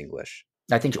fluent in English.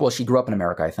 I think, well, she grew up in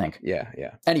America, I think. Yeah.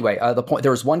 Anyway, the point, there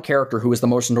was one character who is the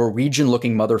most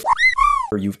Norwegian-looking mother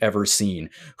you've ever seen,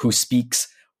 who speaks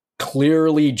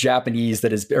clearly Japanese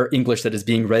or English that is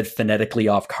being read phonetically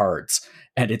off cards,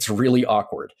 and it's really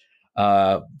awkward.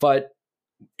 But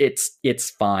it's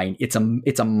fine. It's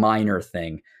a minor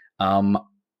thing.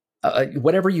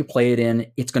 Whatever you play it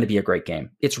in, it's going to be a great game.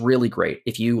 It's really great.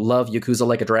 If you love Yakuza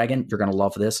Like a Dragon, you're going to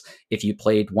love this. If you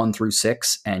played 1 through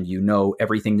 6 and you know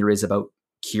everything there is about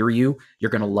Kiryu, you're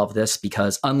going to love this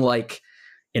because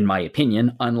in my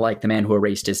opinion, unlike The Man Who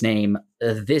Erased His Name,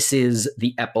 this is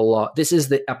the epilogue. This is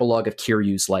the epilogue of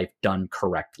Kiryu's life done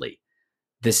correctly.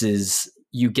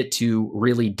 You get to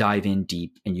really dive in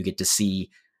deep and you get to see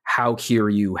how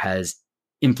Kiryu has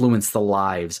influenced the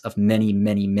lives of many,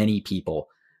 many, many people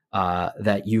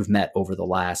that you've met over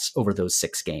those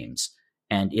 6 games.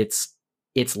 And it's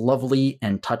lovely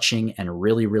and touching and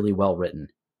really, really well written.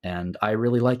 And I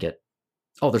really like it.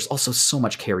 Oh, there's also so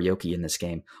much karaoke in this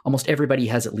game. Almost everybody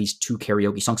has at least 2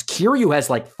 karaoke songs. Kiryu has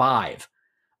like 5.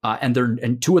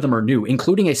 And 2 of them are new,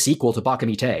 including a sequel to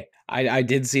Bakamite. I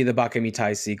did see the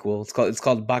Bakamite sequel. It's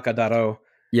called Bakadaro.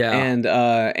 Yeah.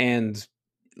 And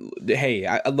hey,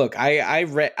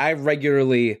 I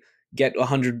regularly get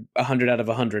 100 out of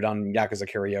 100 on Yakuza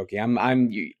karaoke.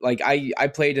 I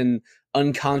played an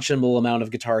unconscionable amount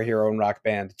of Guitar Hero and Rock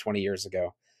Band 20 years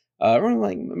ago.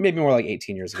 Or maybe more like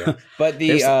 18 years ago. But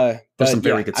there's some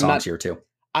very good songs here too.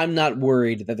 I'm not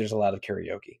worried that there's a lot of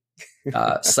karaoke.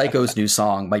 Psycho's new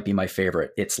song might be my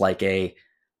favorite. It sounds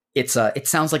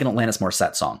like an Alanis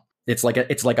Morissette song. It's like a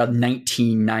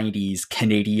 1990s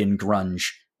Canadian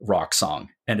grunge rock song,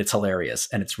 and it's hilarious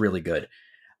and it's really good.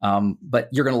 But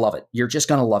you're going to love it. You're just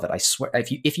going to love it. I swear.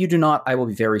 If you do not, I will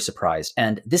be very surprised.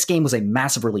 And this game was a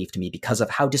massive relief to me because of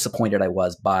how disappointed I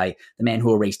was by The Man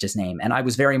Who Erased His Name. And I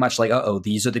was very much like,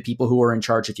 these are the people who are in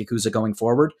charge of Yakuza going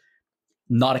forward.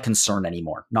 not a concern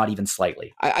anymore, not even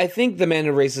slightly. I think the Man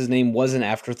Who Erased His Name was an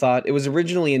afterthought. It was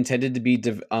originally intended to be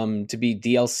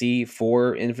DLC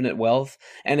for Infinite Wealth,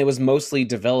 and it was mostly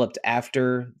developed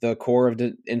after the core of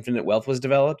Infinite Wealth was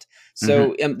developed.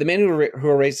 So the Man Who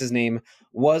Erased His Name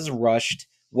was rushed,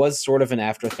 was sort of an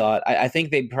afterthought. I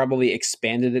think they probably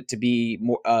expanded it to be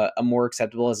more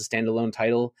acceptable as a standalone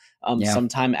title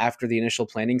sometime after the initial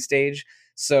planning stage.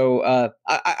 So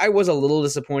I was a little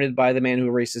disappointed by the Man Who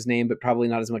Erased His Name, but probably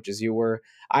not as much as you were.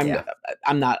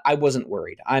 I'm not. I wasn't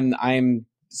worried. I'm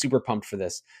super pumped for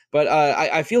this, but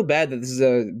I feel bad that this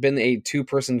has been a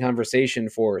 2-person conversation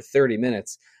for 30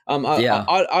 minutes.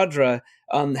 Audra,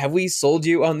 have we sold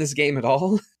you on this game at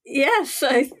all? Yes,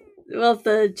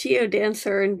 the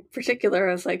Geodancer in particular,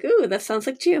 I was like, ooh, that sounds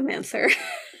like Geomancer.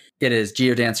 It is.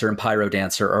 Geodancer and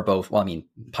Pyrodancer are both,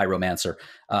 Pyromancer.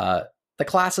 The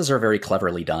classes are very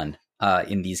cleverly done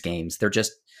in these games. They're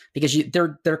just because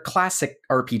they're classic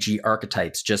RPG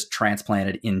archetypes just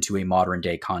transplanted into a modern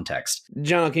day context.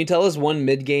 John, can you tell us one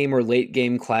mid game or late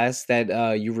game class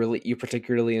that you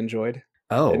particularly enjoyed?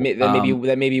 Oh,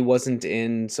 that maybe wasn't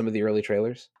in some of the early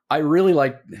trailers. I really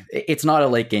like. It's not a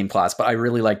late game class, but I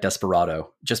really like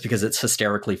Desperado just because it's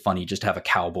hysterically funny just to have a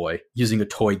cowboy using a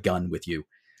toy gun with you.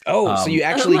 Oh, so you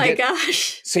actually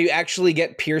gosh. So you actually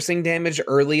get piercing damage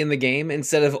early in the game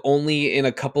instead of only in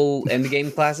a couple end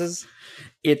game classes?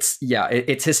 It's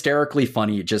hysterically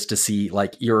funny just to see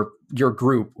like your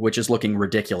group, which is looking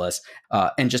ridiculous,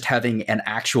 and just having an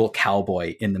actual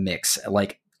cowboy in the mix,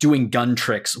 like doing gun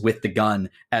tricks with the gun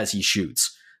as he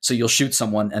shoots. So you'll shoot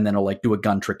someone and then he'll like do a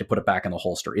gun trick to put it back in the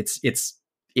holster.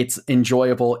 It's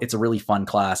enjoyable. It's a really fun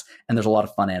class, and there's a lot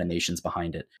of fun animations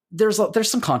behind it. There's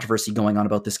some controversy going on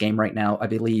about this game right now. I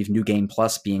believe New Game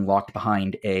Plus being locked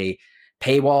behind a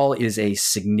paywall is a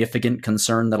significant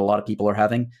concern that a lot of people are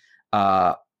having.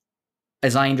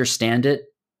 As I understand it,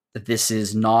 this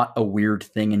is not a weird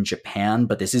thing in Japan,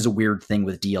 but this is a weird thing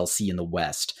with DLC in the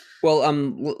West. Well,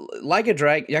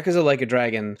 Yakuza Like a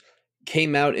Dragon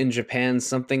came out in Japan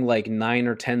something like 9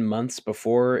 or 10 months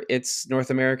before its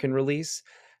North American release.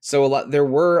 So there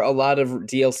were a lot of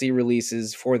DLC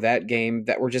releases for that game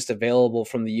that were just available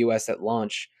from the US at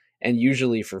launch, and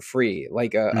usually for free.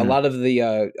 Like a lot of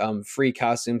the free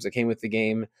costumes that came with the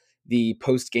game, the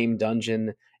post-game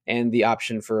dungeon, and the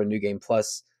option for a New Game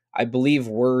Plus, I believe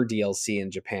were DLC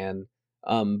in Japan,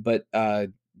 but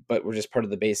were just part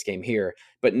of the base game here.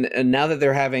 But now that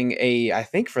they're having I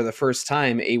think for the first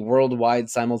time, a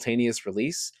worldwide simultaneous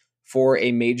release for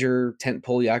a major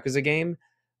tentpole Yakuza game,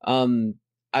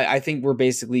 I think we're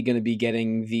basically going to be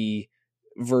getting the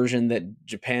version that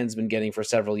Japan's been getting for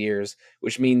several years,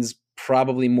 which means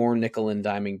probably more nickel and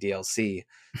diming DLC,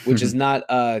 which is which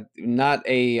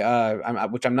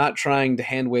I'm not trying to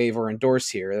hand wave or endorse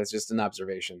here. That's just an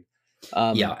observation.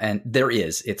 And there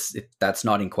is. That's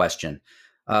not in question.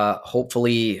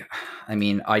 Hopefully, I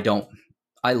mean, I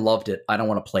loved it. I don't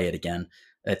want to play it again.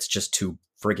 It's just too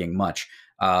frigging much.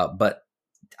 But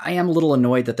I am a little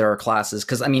annoyed that there are classes,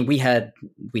 because I mean, we had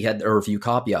a review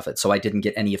copy of it, so I didn't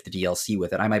get any of the DLC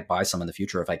with it. I might buy some in the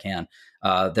future if I can.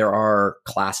 There are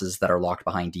classes that are locked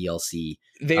behind DLC.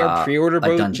 They are pre-order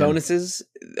bonuses.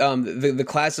 The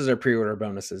classes are pre-order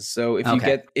bonuses. So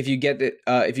if you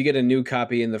get a new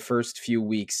copy in the first few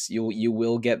weeks, you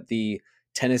will get the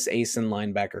tennis ace and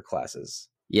linebacker classes.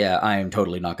 Yeah, I am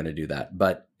totally not going to do that,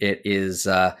 but it is.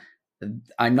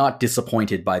 I'm not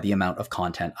disappointed by the amount of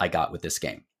content I got with this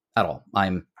game at all.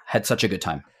 Had such a good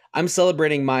time. I'm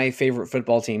celebrating my favorite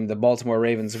football team, the Baltimore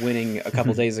Ravens, winning a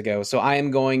couple days ago. So I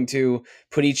am going to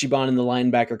put Ichiban in the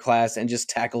linebacker class and just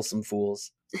tackle some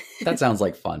fools. That sounds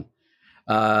like fun.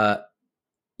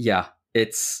 Yeah,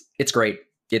 it's great.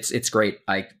 It's great.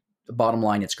 Bottom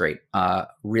line, it's great.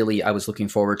 Really, I was looking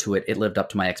forward to it. It lived up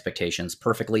to my expectations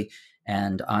perfectly.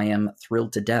 And I am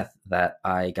thrilled to death that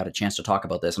I got a chance to talk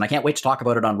about this. And I can't wait to talk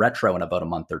about it on Retro in about a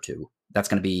month or two. That's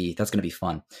going to be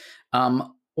fun.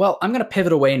 Well, I'm going to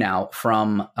pivot away now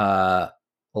from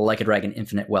Like a Dragon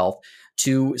Infinite Wealth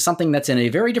to something that's in a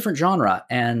very different genre,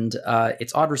 and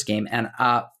it's Audra's game. And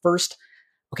first,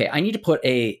 okay, I need to put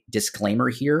a disclaimer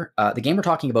here. The game we're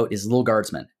talking about is Little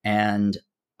Guardsman, and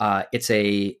it's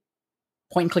a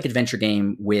point-and-click adventure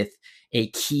game with a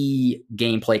key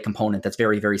gameplay component that's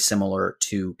very, very similar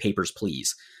to Papers,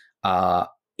 Please.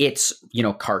 It's,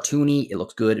 cartoony. It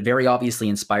looks good. Very obviously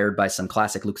inspired by some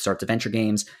classic LucasArts adventure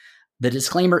games. The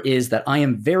disclaimer is that I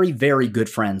am very, very good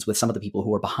friends with some of the people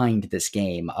who are behind this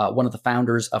game. One of the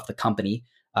founders of the company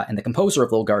and the composer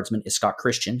of Little Guardsman is Scott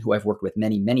Christian, who I've worked with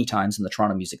many, many times in the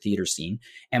Toronto music theater scene.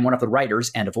 And one of the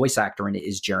writers and a voice actor in it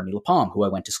is Jeremy Lapalme, who I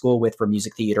went to school with for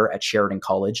music theater at Sheridan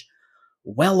College.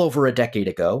 well over a decade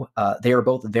ago. They are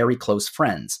both very close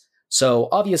friends. So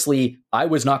obviously, I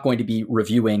was not going to be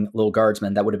reviewing Little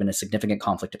Guardsman. That would have been a significant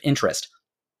conflict of interest.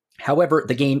 However,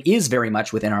 the game is very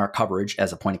much within our coverage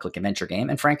as a point-and-click adventure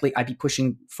game, and frankly, I'd be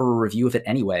pushing for a review of it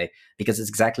anyway, because it's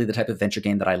exactly the type of adventure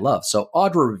game that I love. So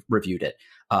Audra reviewed it.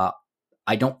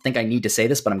 I don't think I need to say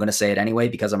this, but I'm going to say it anyway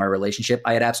because of my relationship.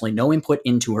 I had absolutely no input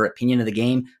into her opinion of the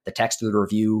game, the text of the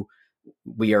review.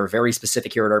 We are very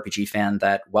specific here at RPG Fan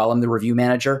that while I'm the review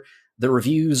manager, the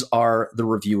reviews are the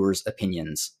reviewer's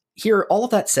opinions. Here, all of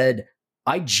that said,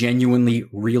 I genuinely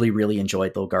really, really enjoyed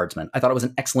Little Guardsman. I thought it was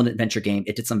an excellent adventure game.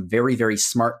 It did some very, very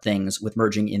smart things with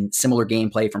merging in similar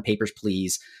gameplay from Papers,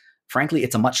 Please. Frankly,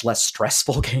 it's a much less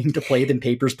stressful game to play than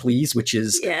Papers, Please, which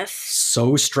is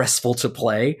so stressful to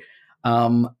play.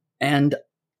 And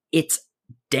it's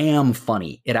damn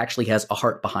funny. It actually has a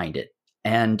heart behind it.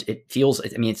 And it feels,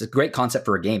 I mean, it's a great concept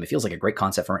for a game. It feels like a great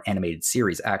concept for an animated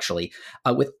series, actually.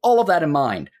 With all of that in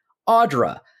mind,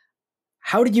 Audra,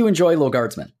 how did you enjoy Little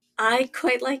Guardsman? I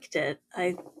quite liked it.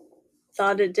 I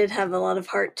thought it did have a lot of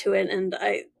heart to it, and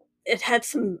it had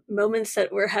some moments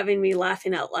that were having me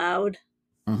laughing out loud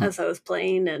as I was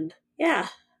playing, and yeah,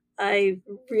 I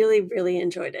really, really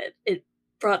enjoyed it. It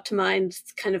brought to mind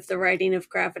kind of the writing of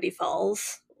Gravity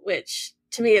Falls, which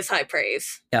to me is high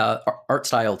praise. Art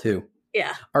style too.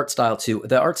 Yeah. Art style too.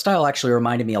 The art style actually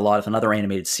reminded me a lot of another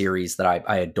animated series that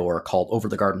I adore called Over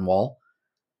the Garden Wall.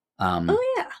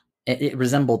 Oh yeah. It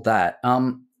resembled that.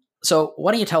 So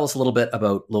why don't you tell us a little bit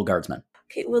about Little Guardsman?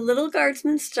 Okay, well, Little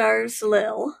Guardsman stars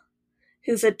Lil,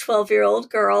 who's a 12-year-old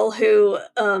girl who,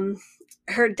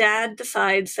 her dad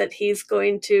decides that he's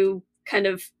going to kind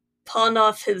of pawn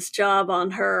off his job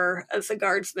on her as a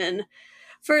guardsman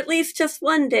for at least just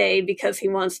one day because he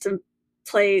wants to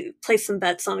play some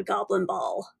bets on a goblin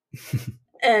ball.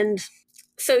 And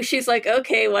so she's like,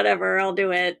 okay, whatever, I'll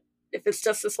do it if it's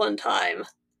just this one time.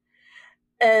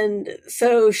 And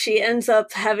so she ends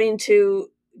up having to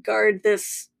guard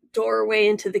this doorway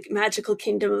into the magical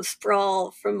kingdom of Sprawl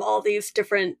from all these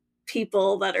different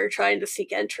people that are trying to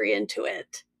seek entry into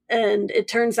it. And it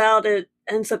turns out it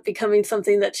ends up becoming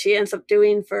something that she ends up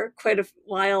doing for quite a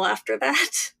while after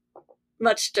that,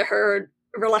 much to her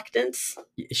reluctance.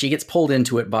 She gets pulled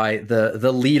into it by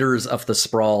the leaders of the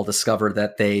Sprawl discover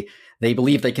that they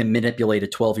believe they can manipulate a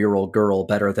 12-year-old girl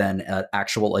better than an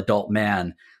actual adult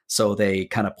man. So they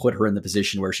kind of put her in the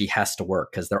position where she has to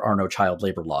work because there are no child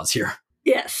labor laws here.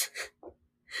 Yes.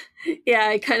 Yeah,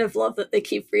 I kind of love that they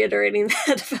keep reiterating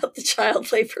that about the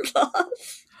child labor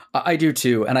laws. I do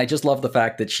too. And I just love the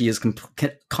fact that she is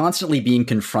constantly being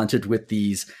confronted with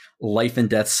these life and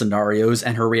death scenarios.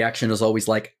 And her reaction is always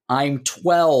like, I'm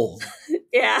 12.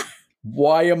 Yeah.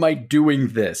 Why am I doing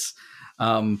this?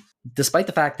 Despite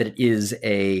the fact that it is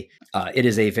a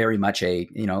very much a,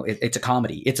 it's a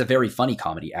comedy. It's a very funny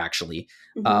comedy, actually.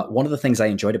 Mm-hmm. One of the things I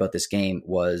enjoyed about this game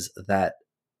was that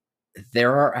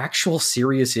there are actual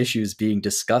serious issues being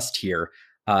discussed here,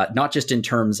 not just in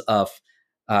terms of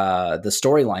the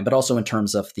storyline, but also in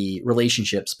terms of the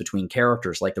relationships between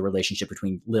characters, like the relationship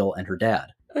between Lil and her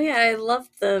dad. Oh yeah, I loved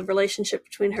the relationship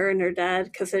between her and her dad,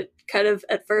 because it kind of,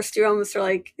 at first you almost are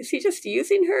like, is he just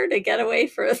using her to get away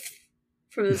from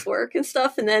his work and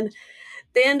stuff? And then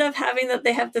they end up having that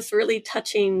they have this really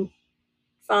touching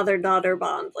father-daughter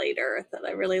bond later that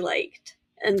I really liked.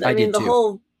 And I mean, the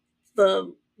whole,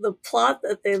 the plot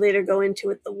that they later go into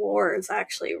with the war is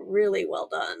actually really well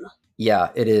done. Yeah,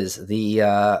 it is. As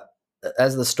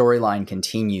the storyline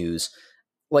continues,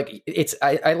 like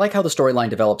I like how the storyline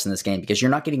develops in this game, because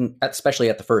you're not getting, especially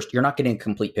at the first, you're not getting a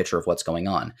complete picture of what's going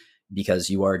on, because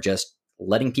you are just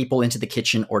letting people into the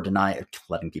kitchen or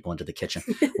letting people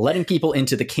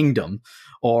into the kingdom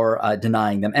or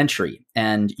denying them entry.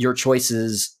 And your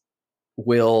choices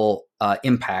will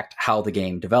impact how the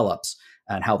game develops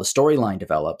and how the storyline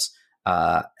develops,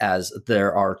 as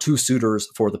there are two suitors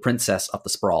for the princess of the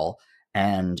Sprawl,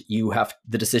 and you have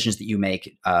the decisions that you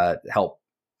make help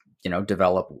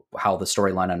develop how the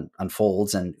storyline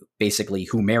unfolds and basically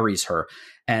who marries her.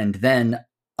 And then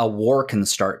a war can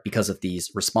start because of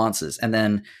these responses. And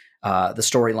then the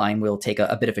storyline will take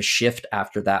a bit of a shift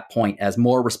after that point as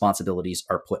more responsibilities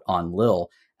are put on Lil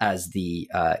as the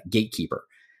gatekeeper.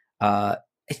 I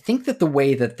think that the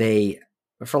way that they,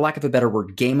 for lack of a better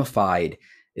word, gamified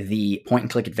the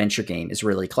point-and-click adventure game is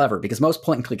really clever, because most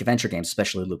point-and-click adventure games,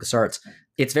 especially LucasArts,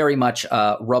 it's very much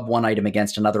rub one item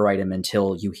against another item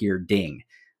until you hear ding.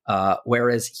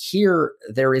 Whereas here,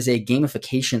 there is a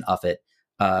gamification of it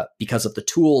because of the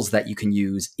tools that you can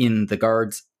use in the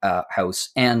guard's house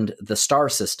and the star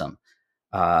system.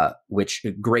 which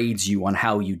grades you on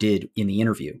how you did in the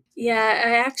interview.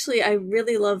 Yeah, I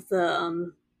really love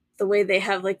the way they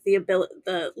have like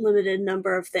the limited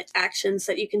number of the actions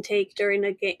that you can take during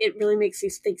a game. It really makes you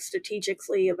think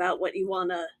strategically about what you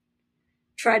want to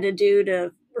try to do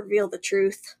to reveal the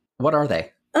truth. What are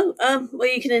they? Oh, well,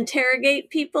 you can interrogate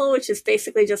people, which is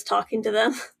basically just talking to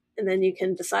them, and then you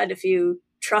can decide if you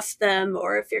trust them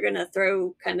or if you're going to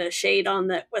throw kind of shade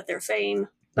on what they're saying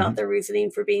about their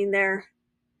reasoning for being there.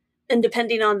 And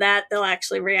depending on that, they'll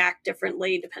actually react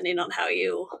differently depending on how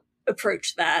you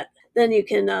approach that. Then you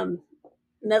can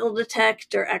metal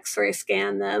detect or X-ray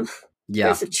scan them. Yeah.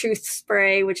 There's a truth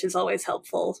spray, which is always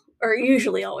helpful, or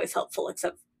usually always helpful,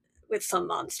 except with some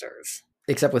monsters.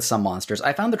 Except with some monsters.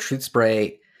 I found the truth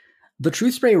spray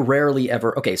rarely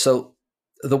ever... Okay, so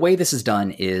the way this is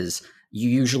done is you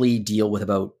usually deal with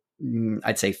about,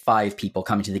 I'd say, 5 people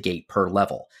coming to the gate per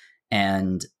level.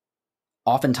 And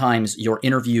oftentimes your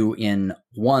interview in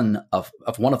one of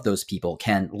those people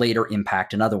can later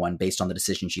impact another one based on the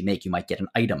decisions you make. You might get an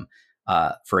item,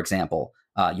 for example.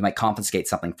 You might confiscate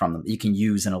something from them that you can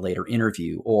use in a later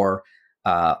interview, or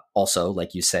also,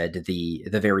 like you said, the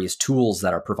various tools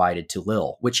that are provided to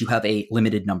Lil, which you have a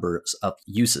limited number of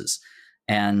uses.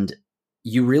 And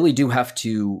you really do have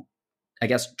to, I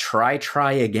guess, try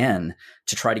again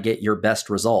to try to get your best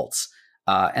results.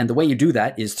 And the way you do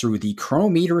that is through the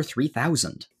Chronometer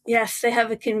 3000. Yes, they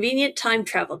have a convenient time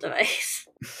travel device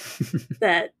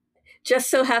that just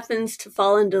so happens to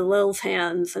fall into Lil's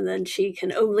hands, and then she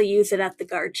can only use it at the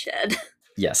guard shed.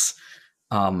 Yes.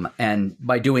 And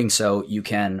by doing so, you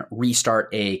can restart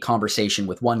a conversation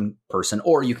with one person,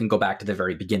 or you can go back to the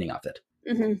very beginning of it.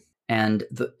 Mm-hmm. And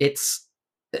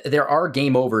there are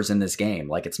game overs in this game.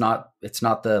 Like it's not the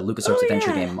LucasArts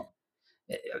Adventure game.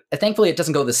 Thankfully, it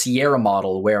doesn't go the Sierra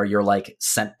model where you're like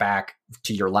sent back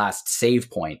to your last save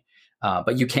point.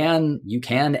 But you can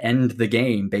end the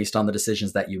game based on the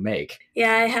decisions that you make.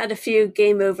 Yeah, I had a few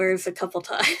game overs a couple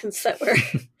times that were.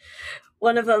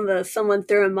 One of them, someone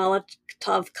threw a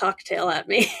Molotov cocktail at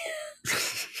me.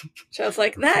 So I was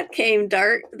like, that became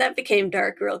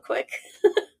dark real quick.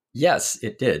 Yes,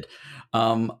 it did.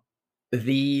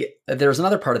 There's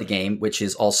another part of the game which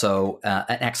is also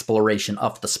an exploration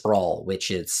of the sprawl,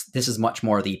 this is much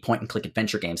more the point and click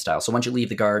adventure game style. So once you leave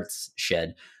the guard's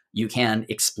shed, you can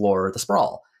explore the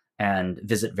sprawl and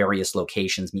visit various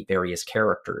locations, meet various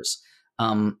characters.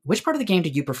 Which part of the game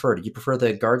did you prefer? Did you prefer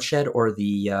the guard shed or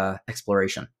the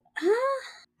exploration?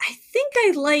 I think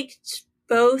I liked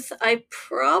both. I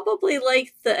probably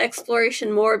liked the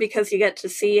exploration more because you get to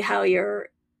see how your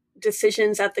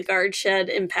decisions at the guard shed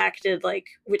impacted like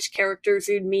which characters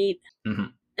you'd meet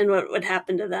and what would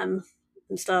happen to them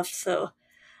and stuff. So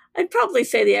I'd probably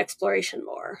say the exploration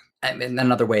more. And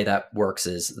another way that works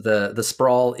is the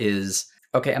sprawl is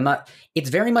okay. It's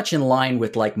very much in line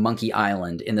with like Monkey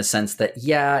Island in the sense that,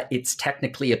 yeah, it's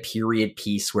technically a period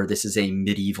piece where this is a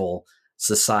medieval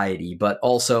society, but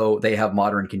also they have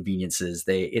modern conveniences.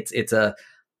 It's a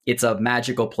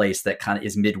magical place that kind of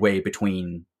is midway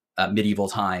between medieval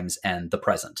times and the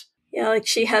present. Yeah, like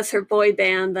she has her boy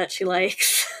band that she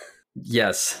likes.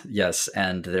 Yes.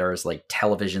 And there's like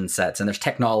television sets and there's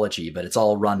technology, but it's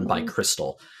all run by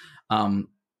Crystal. And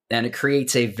it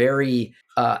creates a very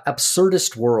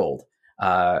absurdist world,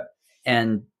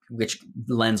 and which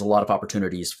lends a lot of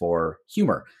opportunities for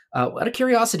humor. Out of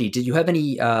curiosity, did you have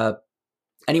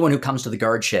anyone who comes to the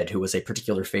guard shed who was a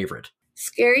particular favorite?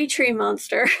 Scary Tree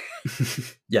Monster.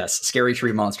 Yes, Scary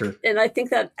Tree Monster. And I think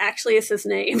that actually is his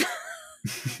name.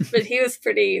 But he was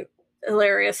pretty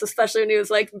hilarious, especially when he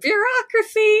was like,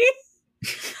 bureaucracy!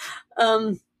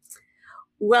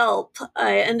 Whelp.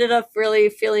 I ended up really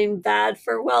feeling bad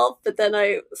for Whelp, but then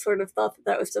I sort of thought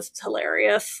that was just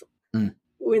hilarious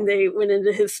when they went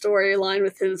into his storyline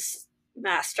with his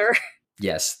master.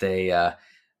 Yes, they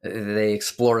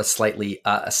explore a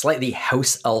slightly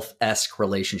house elf-esque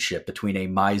relationship between a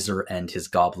miser and his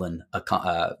goblin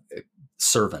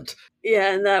servant.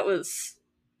 Yeah, and that was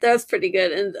pretty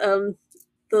good. And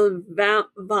the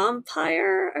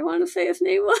vampire, I want to say his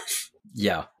name was.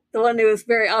 Yeah. The one who was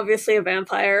very obviously a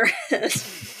vampire.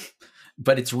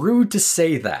 But it's rude to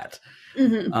say that.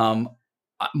 Mm-hmm.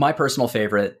 My personal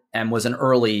favorite, and was an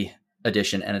early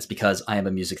edition, and it's because I am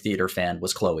a music theater fan,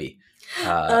 was Chloe.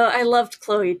 I loved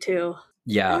Chloe too.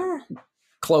 Yeah.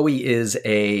 Chloe is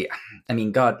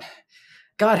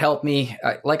God help me.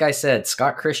 Like I said,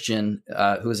 Scott Christian,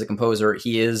 who is a composer,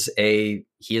 he has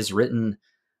written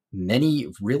many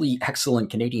really excellent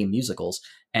Canadian musicals,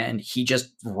 and he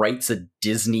just writes a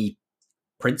Disney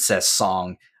princess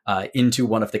song into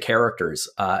one of the characters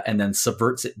and then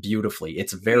subverts it beautifully.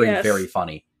 It's very, very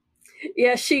funny.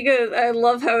 Yeah, she goes. I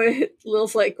love how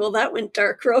Lil's like, well, that went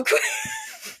dark real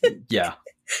quick. Yeah.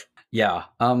 Yeah.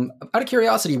 Out of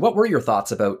curiosity, what were your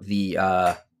thoughts about the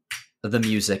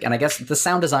music and I guess the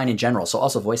sound design in general? So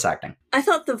also voice acting. I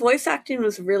thought the voice acting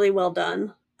was really well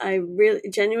done. I really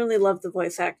genuinely loved the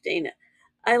voice acting.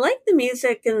 I like the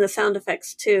music and the sound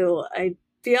effects too.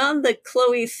 Beyond the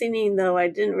Chloe singing though, I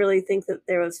didn't really think that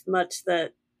there was much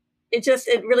that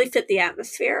it really fit the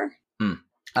atmosphere.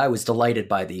 I was delighted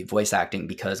by the voice acting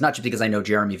because not just because I know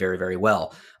Jeremy very, very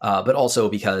well, but also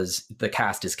because the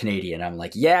cast is Canadian. I'm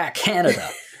like, yeah, Canada.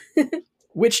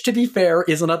 Which, to be fair,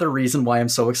 is another reason why I'm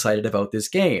so excited about this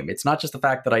game. It's not just the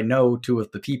fact that I know two of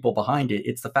the people behind it.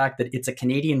 It's the fact that it's a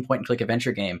Canadian point-and-click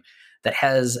adventure game that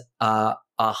has a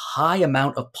high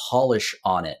amount of polish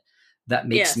on it. That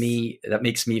makes me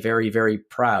very, very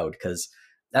proud. Because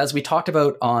as we talked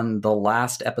about on the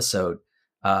last episode,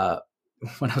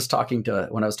 when I was talking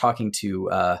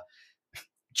to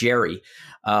Jerry,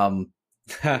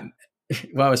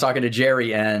 when I was talking to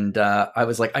Jerry, and I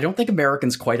was like, I don't think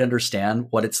Americans quite understand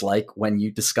what it's like when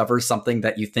you discover something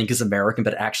that you think is American,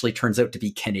 but it actually turns out to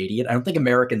be Canadian. I don't think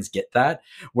Americans get that,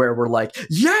 where we're like,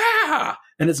 yeah!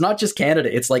 And it's not just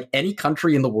Canada. It's like any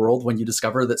country in the world when you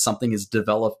discover that something is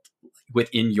developed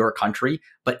within your country,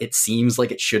 but it seems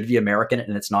like it should be American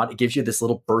and it's not. It gives you this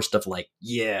little burst of like,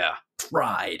 yeah,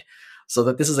 pride. So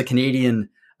that this is a Canadian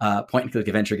point-and-click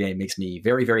adventure game makes me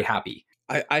very, very happy.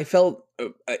 I felt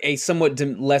a somewhat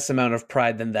less amount of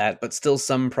pride than that, but still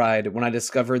some pride when I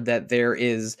discovered that there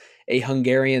is a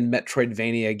Hungarian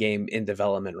Metroidvania game in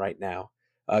development right now,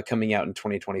 coming out in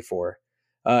 2024.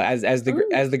 As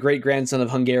the great grandson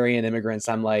of Hungarian immigrants,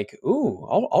 I'm like, ooh,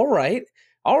 all right,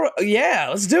 yeah,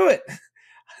 let's do it.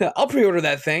 I'll pre-order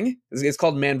that thing. It's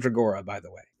called Mandragora, by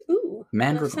the way. Ooh,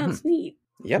 Mandragora. That sounds neat.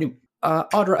 Yep.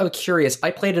 Audra, I was curious. I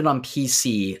played it on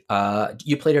PC.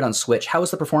 You played it on Switch. How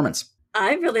was the performance?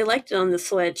 I really liked it on the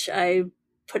Switch. I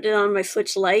put it on my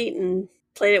Switch Lite and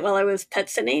played it while I was pet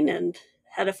sitting and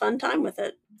had a fun time with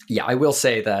it. Yeah, I will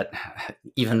say that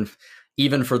even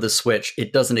for the Switch,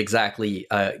 it doesn't exactly,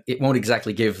 it won't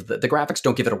exactly give, the graphics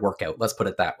don't give it a workout. Let's put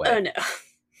it that way. Oh, no.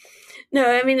 No,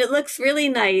 I mean, it looks really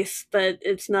nice, but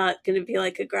it's not going to be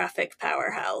like a graphic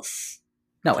powerhouse.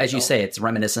 No, as you say, it's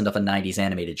reminiscent of a 90s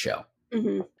animated show.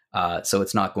 Mm-hmm. So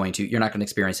it's not going to, you're not going to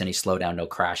experience any slowdown, no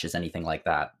crashes, anything like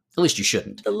that. At least you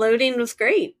shouldn't. The loading was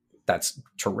great. That's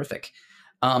terrific.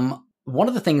 One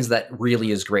of the things that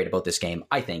really is great about this game,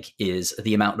 I think, is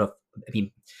the amount of, I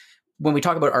mean, when we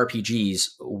talk about RPGs,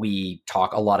 we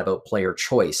talk a lot about player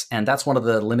choice. And that's one of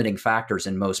the limiting factors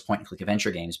in most point-and-click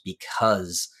adventure games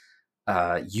because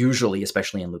usually,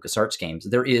 especially in LucasArts games,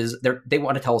 they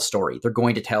want to tell a story. They're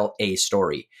going to tell a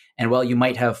story. And while you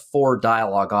might have 4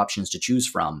 dialogue options to choose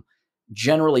from,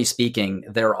 generally speaking,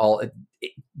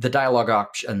 the dialogue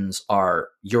options are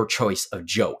your choice of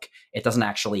joke. It doesn't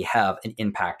actually have an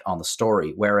impact on the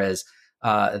story. Whereas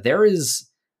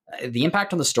the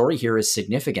impact on the story here is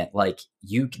significant. Like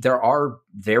there are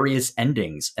various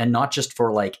endings, and not just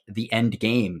for like the end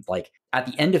game. Like at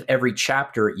the end of every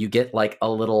chapter, you get like a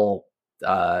little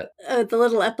the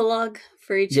little epilogue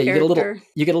for each character.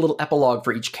 You get a little epilogue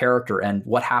for each character and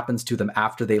what happens to them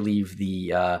after they leave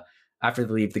the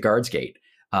guards gate.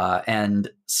 And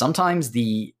sometimes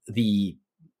the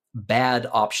bad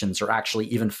options are actually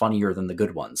even funnier than the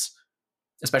good ones,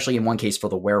 especially in one case for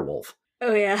the werewolf.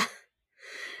 Oh yeah,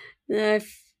 I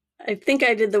think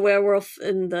I did the werewolf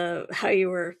in how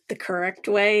you were the correct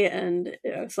way, and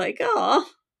I was like, oh,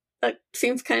 that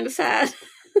seems kind of sad.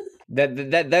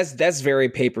 That's very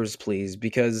Papers, Please,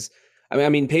 because I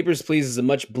mean Papers, Please is a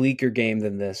much bleaker game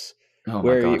than this. Oh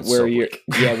where my God, where so you're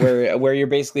bleak. where you're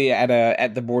basically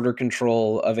at the border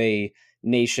control of a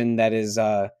nation that is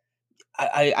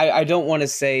I don't want to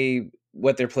say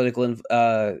what their political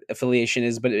affiliation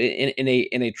is, but in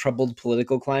a troubled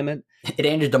political climate. It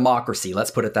ain't a democracy. Let's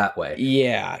put it that way.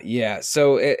 Yeah.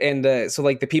 So so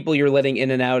like the people you're letting in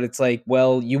and out, it's like,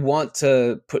 well, you want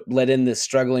to let in this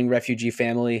struggling refugee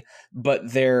family,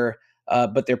 but their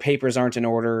papers aren't in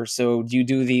order. So do you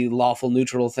do the lawful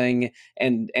neutral thing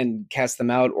and cast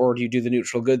them out, or do you do the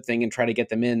neutral good thing and try to get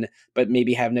them in, but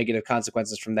maybe have negative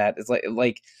consequences from that? It's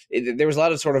there was a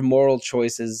lot of sort of moral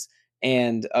choices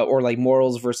and or like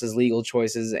morals versus legal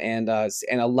choices, and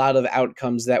a lot of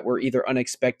outcomes that were either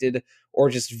unexpected or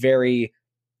just very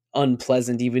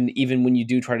unpleasant, even when you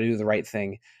do try to do the right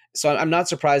thing. So I'm not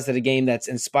surprised that a game that's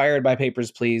inspired by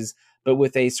Papers, Please, but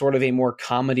with a sort of a more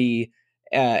comedy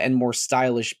and more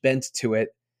stylish bent to it,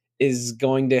 is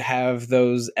going to have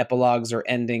those epilogues or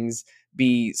endings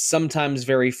be sometimes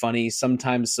very funny,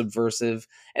 sometimes subversive,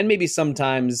 and maybe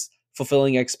sometimes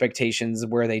fulfilling expectations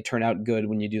where they turn out good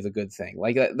when you do the good thing.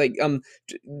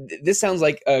 This sounds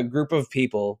like a group of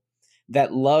people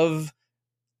that love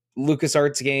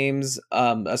LucasArts games,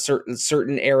 a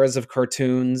certain eras of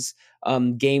cartoons,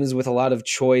 games with a lot of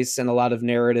choice and a lot of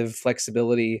narrative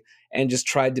flexibility, and just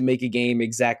tried to make a game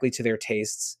exactly to their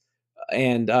tastes.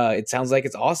 And it sounds like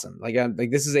it's awesome. Like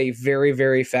this is a very,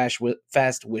 very fast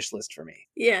wish list for me.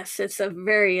 Yes, it's a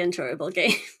very enjoyable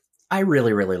game. I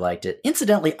really, really liked it.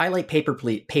 Incidentally, I like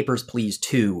Papers, Please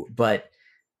too, but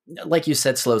like you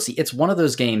said, Slowsy, it's one of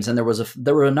those games, and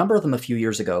there were a number of them a few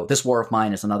years ago. This War of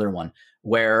Mine is another one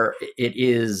where it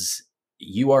is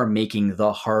you are making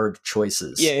the hard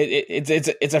choices. Yeah,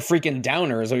 it's a freaking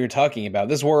downer, is what you're talking about.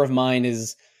 This War of Mine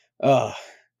is, oh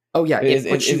yeah,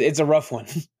 it's a rough one.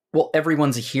 Well,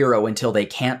 everyone's a hero until they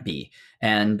can't be.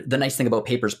 And the nice thing about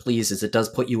Papers, Please is it does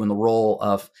put you in the role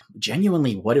of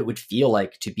genuinely what it would feel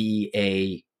like to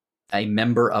be a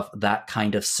member of that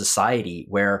kind of society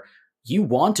where you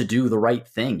want to do the right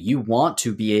thing. You want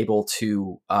to be able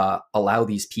to allow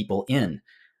these people in.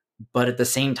 But at the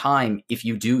same time, if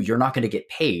you do, you're not going to get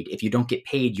paid. If you don't get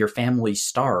paid, your family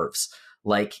starves.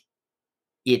 Like,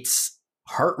 it's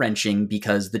heart-wrenching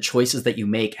because the choices that you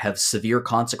make have severe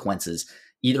consequences,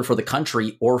 either for the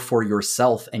country or for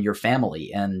yourself and your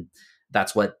family. And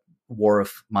that's what War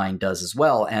of Mine does as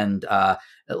well. And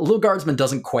Little Guardsman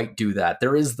doesn't quite do that.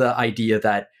 There is the idea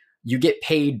that you get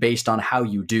paid based on how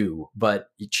you do, but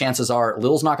chances are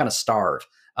Lil's not going to starve.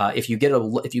 If you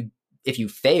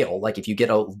fail, like if you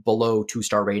get a below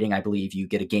 2-star rating, I believe you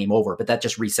get a game over, but that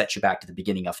just resets you back to the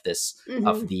beginning of this,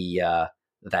 of the,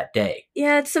 that day.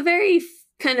 Yeah, it's a very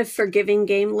kind of forgiving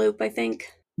game loop, I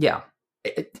think. Yeah.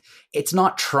 It's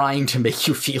not trying to make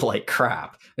you feel like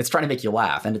crap. It's trying to make you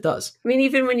laugh, and it does. I mean,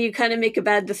 even when you kind of make a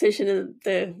bad decision, and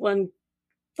the one,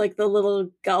 like the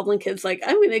little goblin kid's like,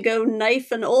 I'm going to go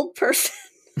knife an old person.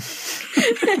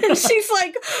 And she's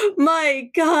like, my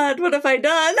God, what have I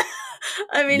done?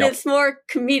 I mean, It's more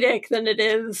comedic than it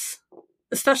is,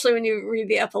 especially when you read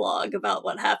the epilogue about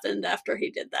what happened after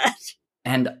he did that.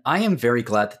 And I am very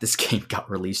glad that this game got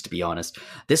released, to be honest.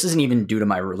 This isn't even due to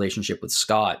my relationship with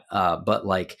Scott, but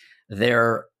like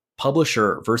their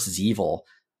publisher, Versus Evil,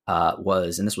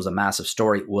 was, and this was a massive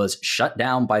story, was shut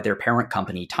down by their parent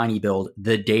company, Tiny Build,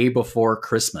 the day before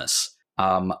Christmas.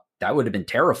 That would have been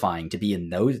terrifying to be in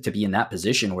that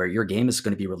position where your game is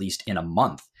going to be released in a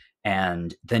month,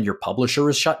 and then your publisher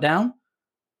is shut down.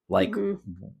 Like,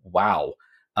 wow.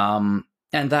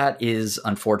 And that is,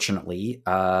 unfortunately,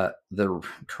 the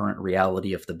current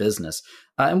reality of the business.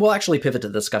 And we'll actually pivot to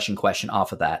the discussion question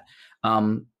off of that.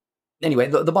 Anyway,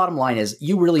 the bottom line is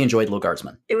you really enjoyed Little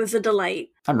Guardsman. It was a delight.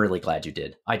 I'm really glad you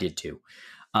did. I did too.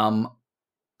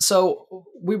 So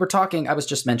we were talking, I was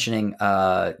just mentioning,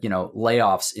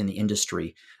 layoffs in the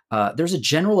industry. There's a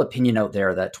general opinion out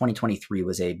there that 2023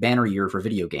 was a banner year for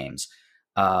video games.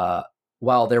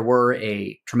 While there were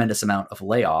a tremendous amount of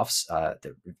layoffs,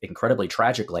 incredibly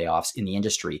tragic layoffs in the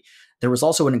industry, there was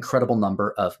also an incredible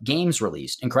number of games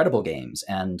released, incredible games.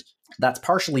 And that's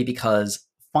partially because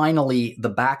finally the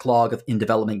backlog of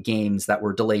in-development games that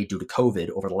were delayed due to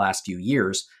COVID over the last few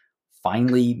years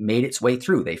finally made its way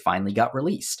through. They finally got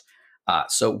released.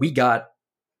 So we got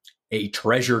a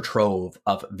treasure trove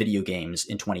of video games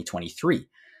in 2023.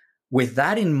 With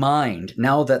that in mind,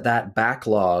 now that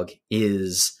backlog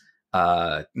is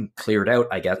cleared out,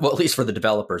 I guess. Well, at least for the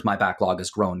developers, my backlog has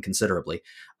grown considerably.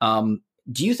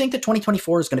 Do you think that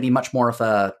 2024 is going to be much more of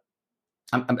a,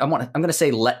 I'm going to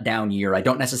say letdown year? I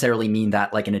don't necessarily mean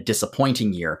that like in a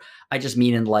disappointing year. I just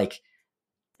mean in like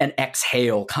an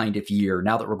exhale kind of year,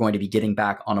 now that we're going to be getting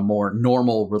back on a more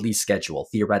normal release schedule,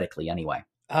 theoretically anyway.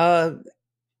 A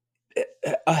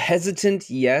hesitant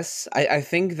yes. I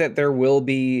think that there will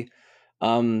be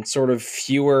sort of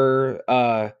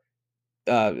fewer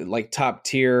like top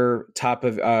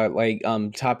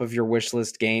of your wish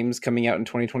list games coming out in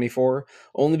 2024,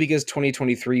 only because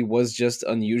 2023 was just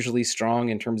unusually strong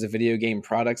in terms of video game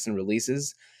products and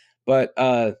releases. But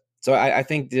so I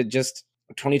think that just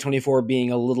 2024 being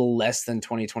a little less than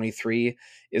 2023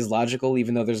 is logical,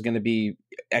 even though there's going to be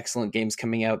excellent games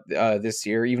coming out this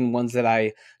year, even ones that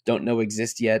I don't know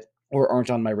exist yet or aren't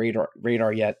on my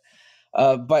radar yet.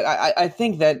 But I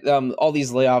think that all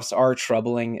these layoffs are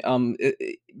troubling.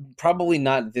 Probably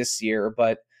not this year,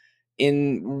 but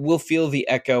we'll feel the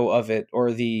echo of it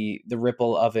or the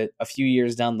ripple of it a few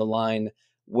years down the line,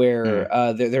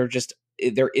 where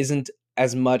there isn't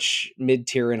as much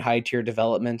mid-tier and high-tier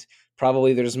development.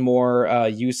 Probably there's more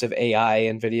use of AI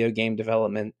in video game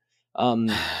development.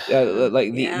 The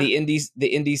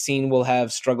indie scene will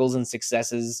have struggles and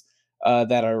successes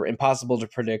that are impossible to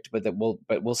predict, but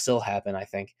will still happen, I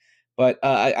think. But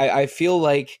I feel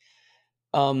like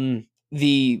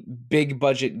the big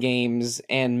budget games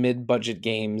and mid budget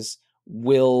games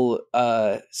will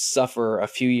suffer a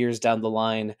few years down the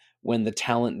line when the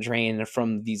talent drain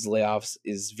from these layoffs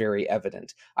is very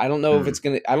evident. I don't know if it's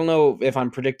gonna. I don't know if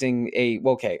I'm predicting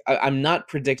I'm not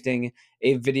predicting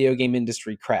a video game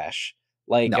industry crash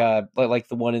like like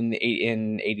the one in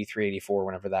 83, 84,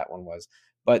 whenever that one was.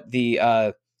 But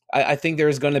I think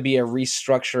there's going to be a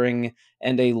restructuring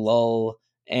and a lull,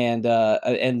 and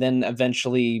then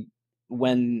eventually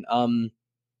when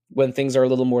things are a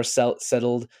little more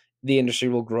settled, the industry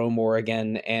will grow more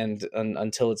again, and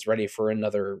until it's ready for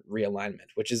another realignment,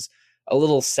 which is a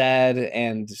little sad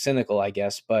and cynical, I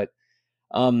guess. But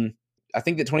I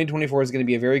think that 2024 is going to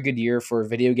be a very good year for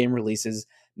video game releases.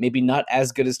 Maybe not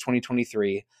as good as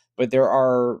 2023, but there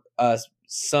are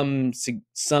some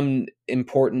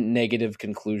important negative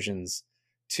conclusions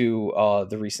to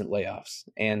the recent layoffs.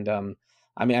 And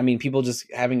I mean, people just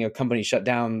having a company shut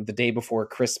down the day before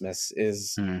Christmas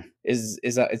is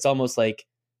it's almost like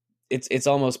it's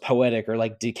almost poetic or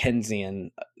like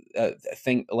Dickensian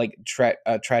thing, like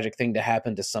a tragic thing to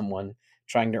happen to someone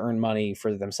trying to earn money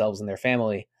for themselves and their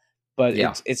family. But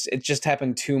it's just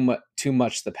happened too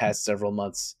much the past several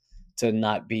months to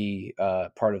not be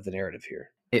part of the narrative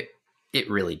here. It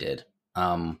really did.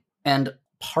 And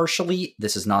partially,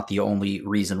 this is not the only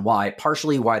reason why.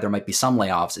 Partially why there might be some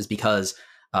layoffs is because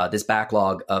this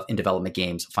backlog of in-development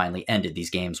games finally ended. These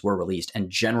games were released, and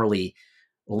generally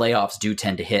layoffs do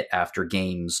tend to hit after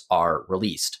games are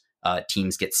released.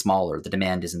 Teams get smaller. The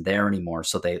demand isn't there anymore,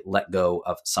 so they let go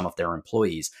of some of their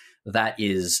employees. That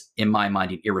is, in my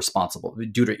mind, irresponsible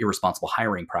due to irresponsible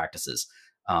hiring practices.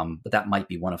 But that might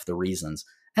be one of the reasons.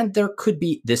 And there could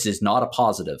be, this is not a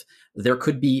positive. There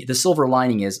could be, the silver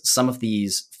lining is some of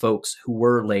these folks who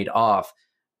were laid off,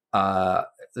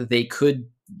 they could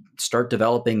start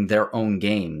developing their own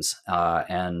games,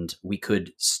 and we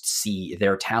could see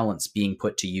their talents being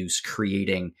put to use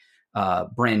creating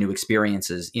brand new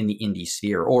experiences in the indie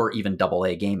sphere or even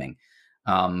AA gaming.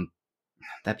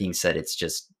 That being said, it's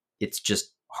just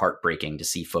heartbreaking to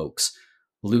see folks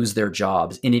lose their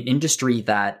jobs in an industry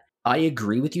that, I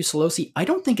agree with you, Solosi. I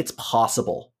don't think it's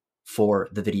possible for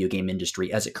the video game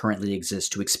industry as it currently exists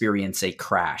to experience a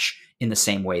crash in the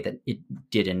same way that it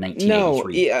did in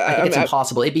 1983. No, I think it's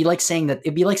impossible. It'd be like saying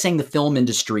the film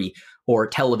industry or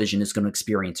television is going to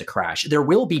experience a crash. There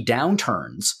will be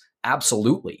downturns,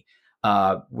 absolutely,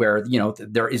 where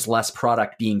there is less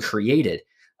product being created.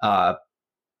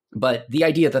 But the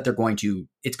idea that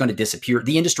it's going to disappear,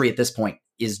 the industry at this point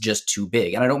is just too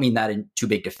big. And I don't mean that too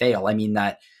big to fail. I mean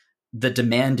that the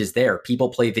demand is there. People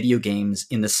play video games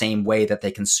in the same way that they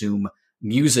consume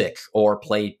music or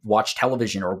watch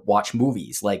television or watch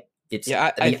movies. Like it's,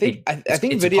 I think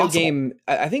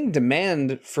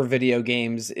demand for video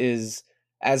games is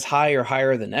as high or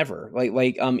higher than ever.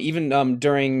 Even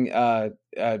during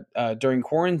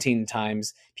quarantine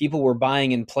times, people were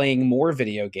buying and playing more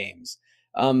video games.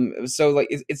 So like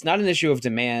it's not an issue of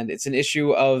demand. It's an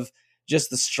issue of just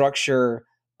the structure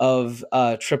of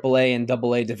AAA and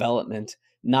AA development,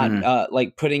 not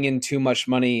like putting in too much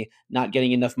money, not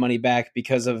getting enough money back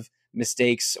because of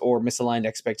mistakes or misaligned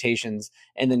expectations,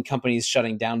 and then companies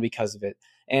shutting down because of it,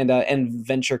 and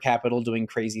venture capital doing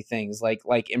crazy things like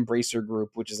Embracer Group,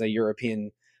 which is a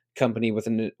European company with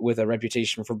a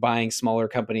reputation for buying smaller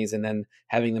companies and then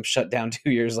having them shut down 2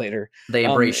 years later. They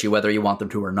embrace you whether you want them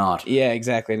to or not. Yeah,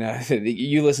 exactly. No,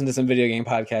 you listen to some video game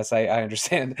podcasts, I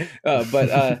understand. I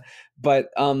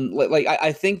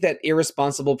think that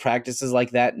irresponsible practices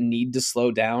like that need to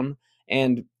slow down.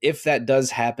 And if that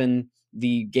does happen,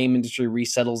 the game industry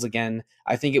resettles again.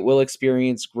 I think it will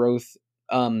experience growth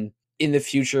in the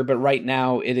future, but right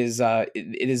now it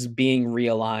is being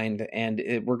realigned, and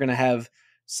we're going to have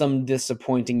some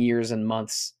disappointing years and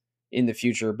months in the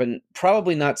future, but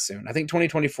probably not soon. I think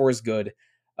 2024 is good.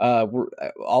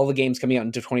 All the games coming out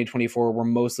into 2024 were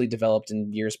mostly developed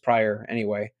in years prior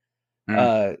anyway.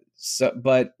 But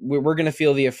we're going to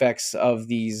feel the effects of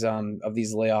these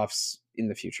layoffs in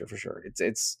the future for sure.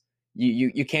 It's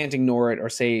you can't ignore it or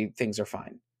say things are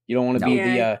fine. You don't want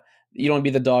to you don't want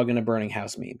to be the dog in a burning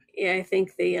house meme. Yeah, I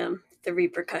think the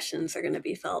repercussions are going to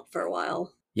be felt for a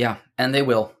while. Yeah, and they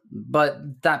will.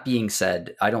 But that being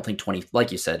said, I don't think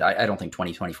like you said, I don't think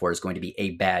 2024 is going to be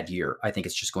a bad year. I think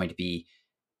it's just going to be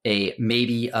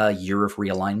maybe a year of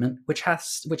realignment, which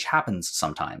happens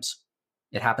sometimes.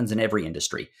 It happens in every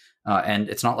industry, and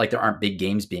it's not like there aren't big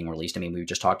games being released. I mean, we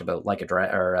just talked about Like a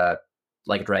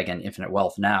Dragon, Infinite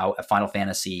Wealth. Now, a Final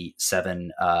Fantasy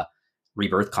VII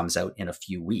Rebirth comes out in a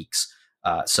few weeks.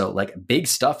 So like big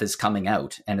stuff is coming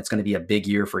out, and it's going to be a big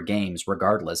year for games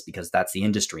regardless, because that's the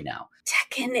industry now.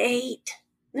 Tekken 8.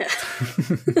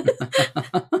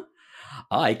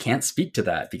 I can't speak to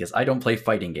that because I don't play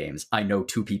fighting games. I know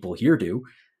 2 people here do.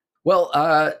 Well,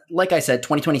 like I said,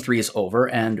 2023 is over,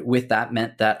 and with that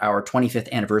meant that our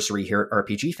 25th anniversary here at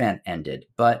RPG Fan ended.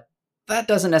 But that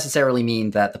doesn't necessarily mean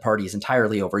that the party is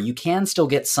entirely over. You can still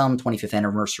get some 25th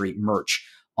anniversary merch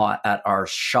at our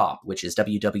shop, which is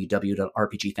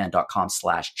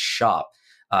www.rpgfan.com/shop.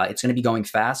 It's going to be going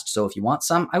fast, so if you want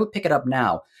some, I would pick it up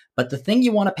now. But the thing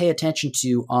you want to pay attention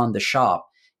to on the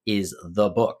shop is the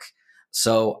book.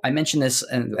 So I mentioned this,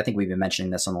 and I think we've been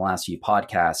mentioning this on the last few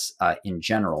podcasts in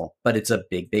general, but it's a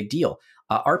big, big deal.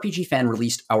 RPG Fan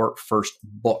released our first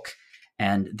book,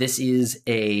 and this is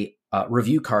a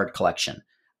review card collection.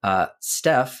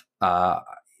 Steph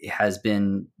has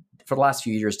been, for the last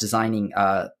few years, designing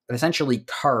essentially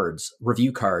cards,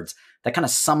 review cards, that kind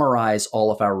of summarize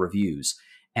all of our reviews.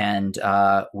 And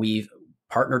we've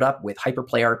partnered up with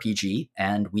Hyperplay RPG,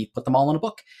 and we've put them all in a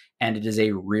book. And it is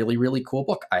a really, really cool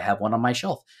book. I have one on my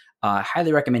shelf.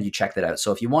 Highly recommend you check that out.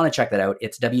 So if you want to check that out,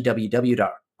 it's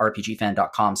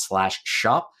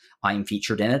www.rpgfan.com/shop. I am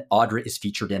featured in it. Audra is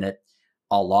featured in it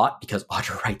a lot because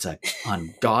Audra writes an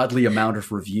ungodly amount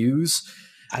of reviews.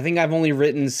 I think I've only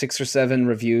written 6 or 7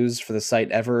 reviews for the site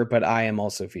ever, but I am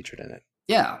also featured in it.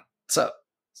 Yeah. So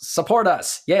support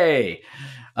us. Yay.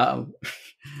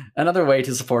 Another way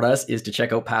to support us is to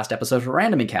check out past episodes of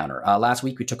Random Encounter. Last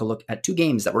week, we took a look at 2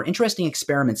 games that were interesting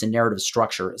experiments in narrative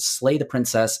structure, Slay the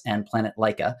Princess and Planet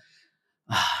Laika.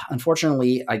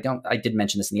 Unfortunately, I did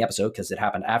mention this in the episode because it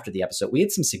happened after the episode. We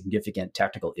had some significant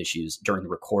technical issues during the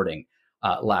recording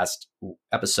last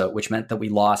episode, which meant that we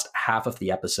lost half of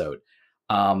the episode.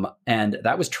 And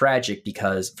that was tragic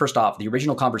because, first off, the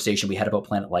original conversation we had about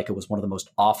Planet Laika was one of the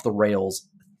most off-the-rails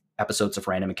episodes of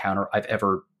Random Encounter I've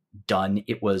ever done.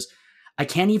 I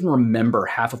can't even remember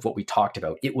half of what we talked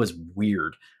about. It was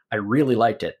weird. I really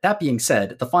liked it. That being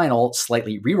said, the final,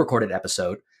 slightly re-recorded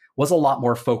episode was a lot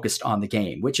more focused on the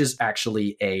game, which is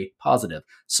actually a positive.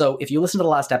 So if you listen to the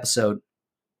last episode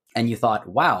and you thought,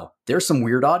 wow, there's some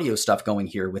weird audio stuff going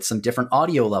here with some different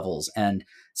audio levels and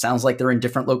sounds like they're in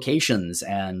different locations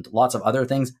and lots of other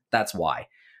things, that's why.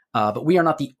 But we are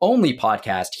not the only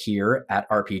podcast here at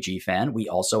RPG Fan. We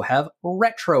also have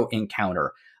Retro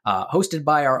Encounter, hosted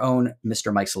by our own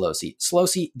Mr. Mike Solosi.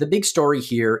 Solosi, the big story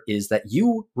here is that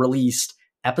you released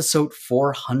episode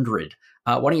 400.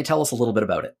 Why don't you tell us a little bit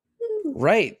about it?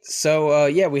 Right. So,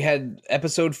 we had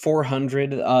episode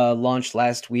 400 launched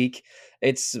last week.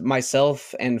 It's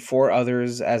myself and 4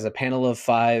 others as a panel of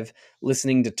 5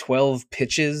 listening to 12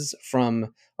 pitches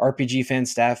from RPG Fan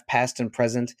staff, past and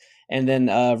present, and then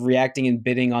reacting and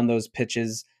bidding on those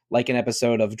pitches like an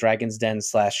episode of Dragon's Den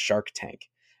 / Shark Tank.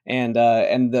 And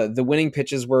the winning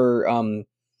pitches were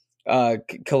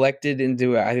collected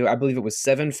into, I believe it was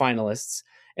 7 finalists.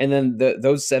 And then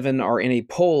those 7 are in a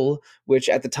poll, which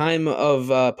at the time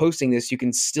of posting this, you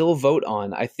can still vote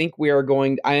on. I think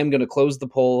I am going to close the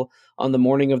poll on the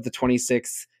morning of the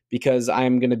 26th because I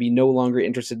am going to be no longer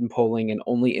interested in polling and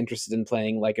only interested in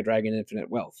playing Like a Dragon Infinite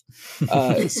Wealth.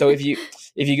 So if you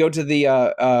go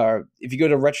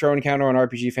to Retro Encounter on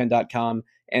RPGFan.com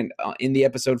and in the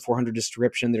episode 400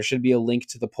 description, there should be a link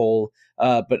to the poll.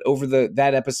 But over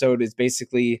that episode is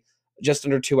basically just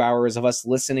under 2 hours of us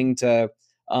listening to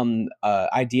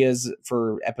ideas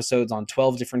for episodes on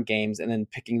 12 different games and then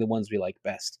picking the ones we like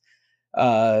best.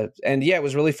 It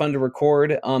was really fun to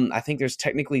record. I think there's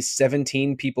technically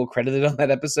 17 people credited on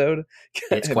that episode.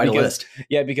 It's quite a list.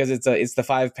 Yeah, because it's the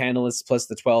 5 panelists plus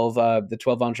the 12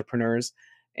 entrepreneurs.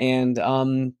 And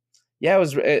I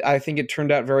think it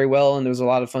turned out very well and it was a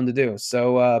lot of fun to do.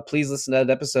 So please listen to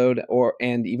that episode,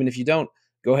 and even if you don't,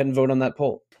 go ahead and vote on that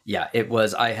poll. Yeah, it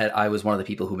was. I was one of the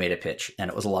people who made a pitch, and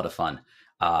it was a lot of fun.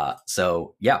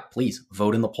 Please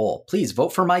vote in the poll. Please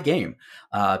vote for my game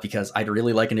because I'd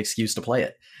really like an excuse to play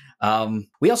it.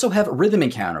 We also have Rhythm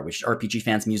Encounter, which is RPG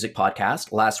Fan's music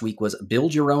podcast. Last week was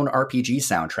Build Your Own RPG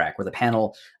Soundtrack, where the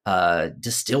panel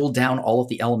distilled down all of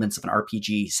the elements of an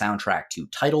RPG soundtrack to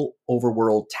title,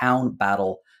 overworld, town,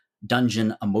 battle,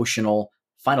 dungeon, emotional,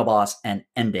 final boss, and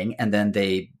ending. And then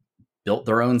they built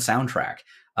their own soundtrack.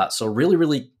 So really,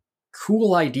 really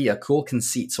cool idea, cool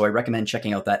conceit. So I recommend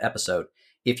checking out that episode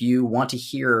if you want to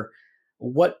hear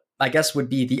what I guess would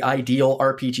be the ideal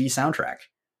RPG soundtrack.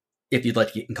 If you'd like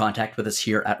to get in contact with us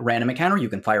here at Random Encounter, you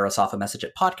can fire us off a message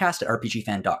at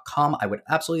podcast@rpgfan.com. I would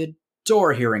absolutely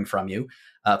adore hearing from you.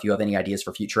 If you have any ideas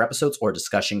for future episodes or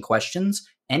discussion questions,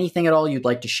 anything at all you'd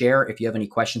like to share, if you have any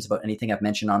questions about anything I've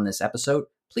mentioned on this episode,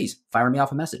 please fire me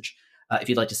off a message. If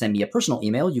you'd like to send me a personal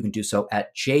email, you can do so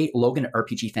at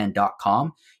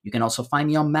jlogan@rpgfan.com. You can also find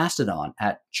me on Mastodon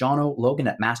at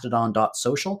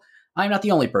johnologan@mastodon.social. I'm not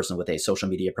the only person with a social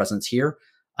media presence here.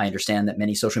 I understand that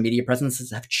many social media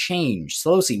presences have changed.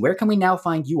 Slowsy, where can we now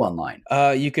find you online?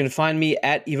 You can find me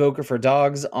at Evoker for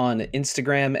Dogs on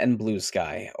Instagram and Blue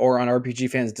Sky, or on RPG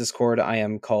Fans Discord. I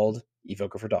am called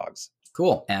Evoker for Dogs.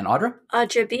 Cool. And Audra?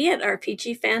 Audra B at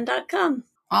rpgfan.com.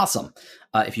 Awesome.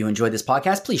 If you enjoyed this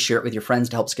podcast, please share it with your friends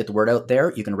to help us get the word out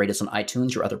there. You can rate us on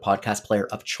iTunes, your other podcast player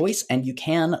of choice, and you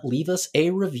can leave us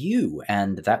a review.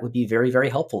 And that would be very, very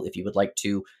helpful if you would like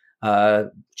to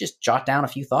just jot down a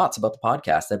few thoughts about the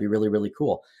podcast. That'd be really, really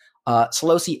cool.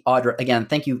 Slowsy, Audra, again,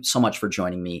 thank you so much for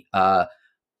joining me.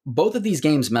 Both of these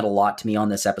games meant a lot to me on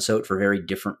this episode for very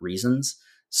different reasons.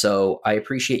 So I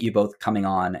appreciate you both coming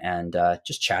on and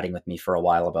just chatting with me for a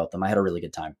while about them. I had a really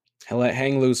good time.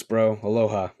 Hang loose, bro.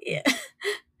 Aloha. Yeah.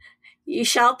 You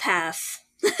shall pass.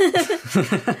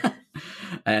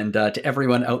 And to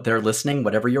everyone out there listening,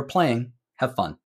 whatever you're playing, have fun.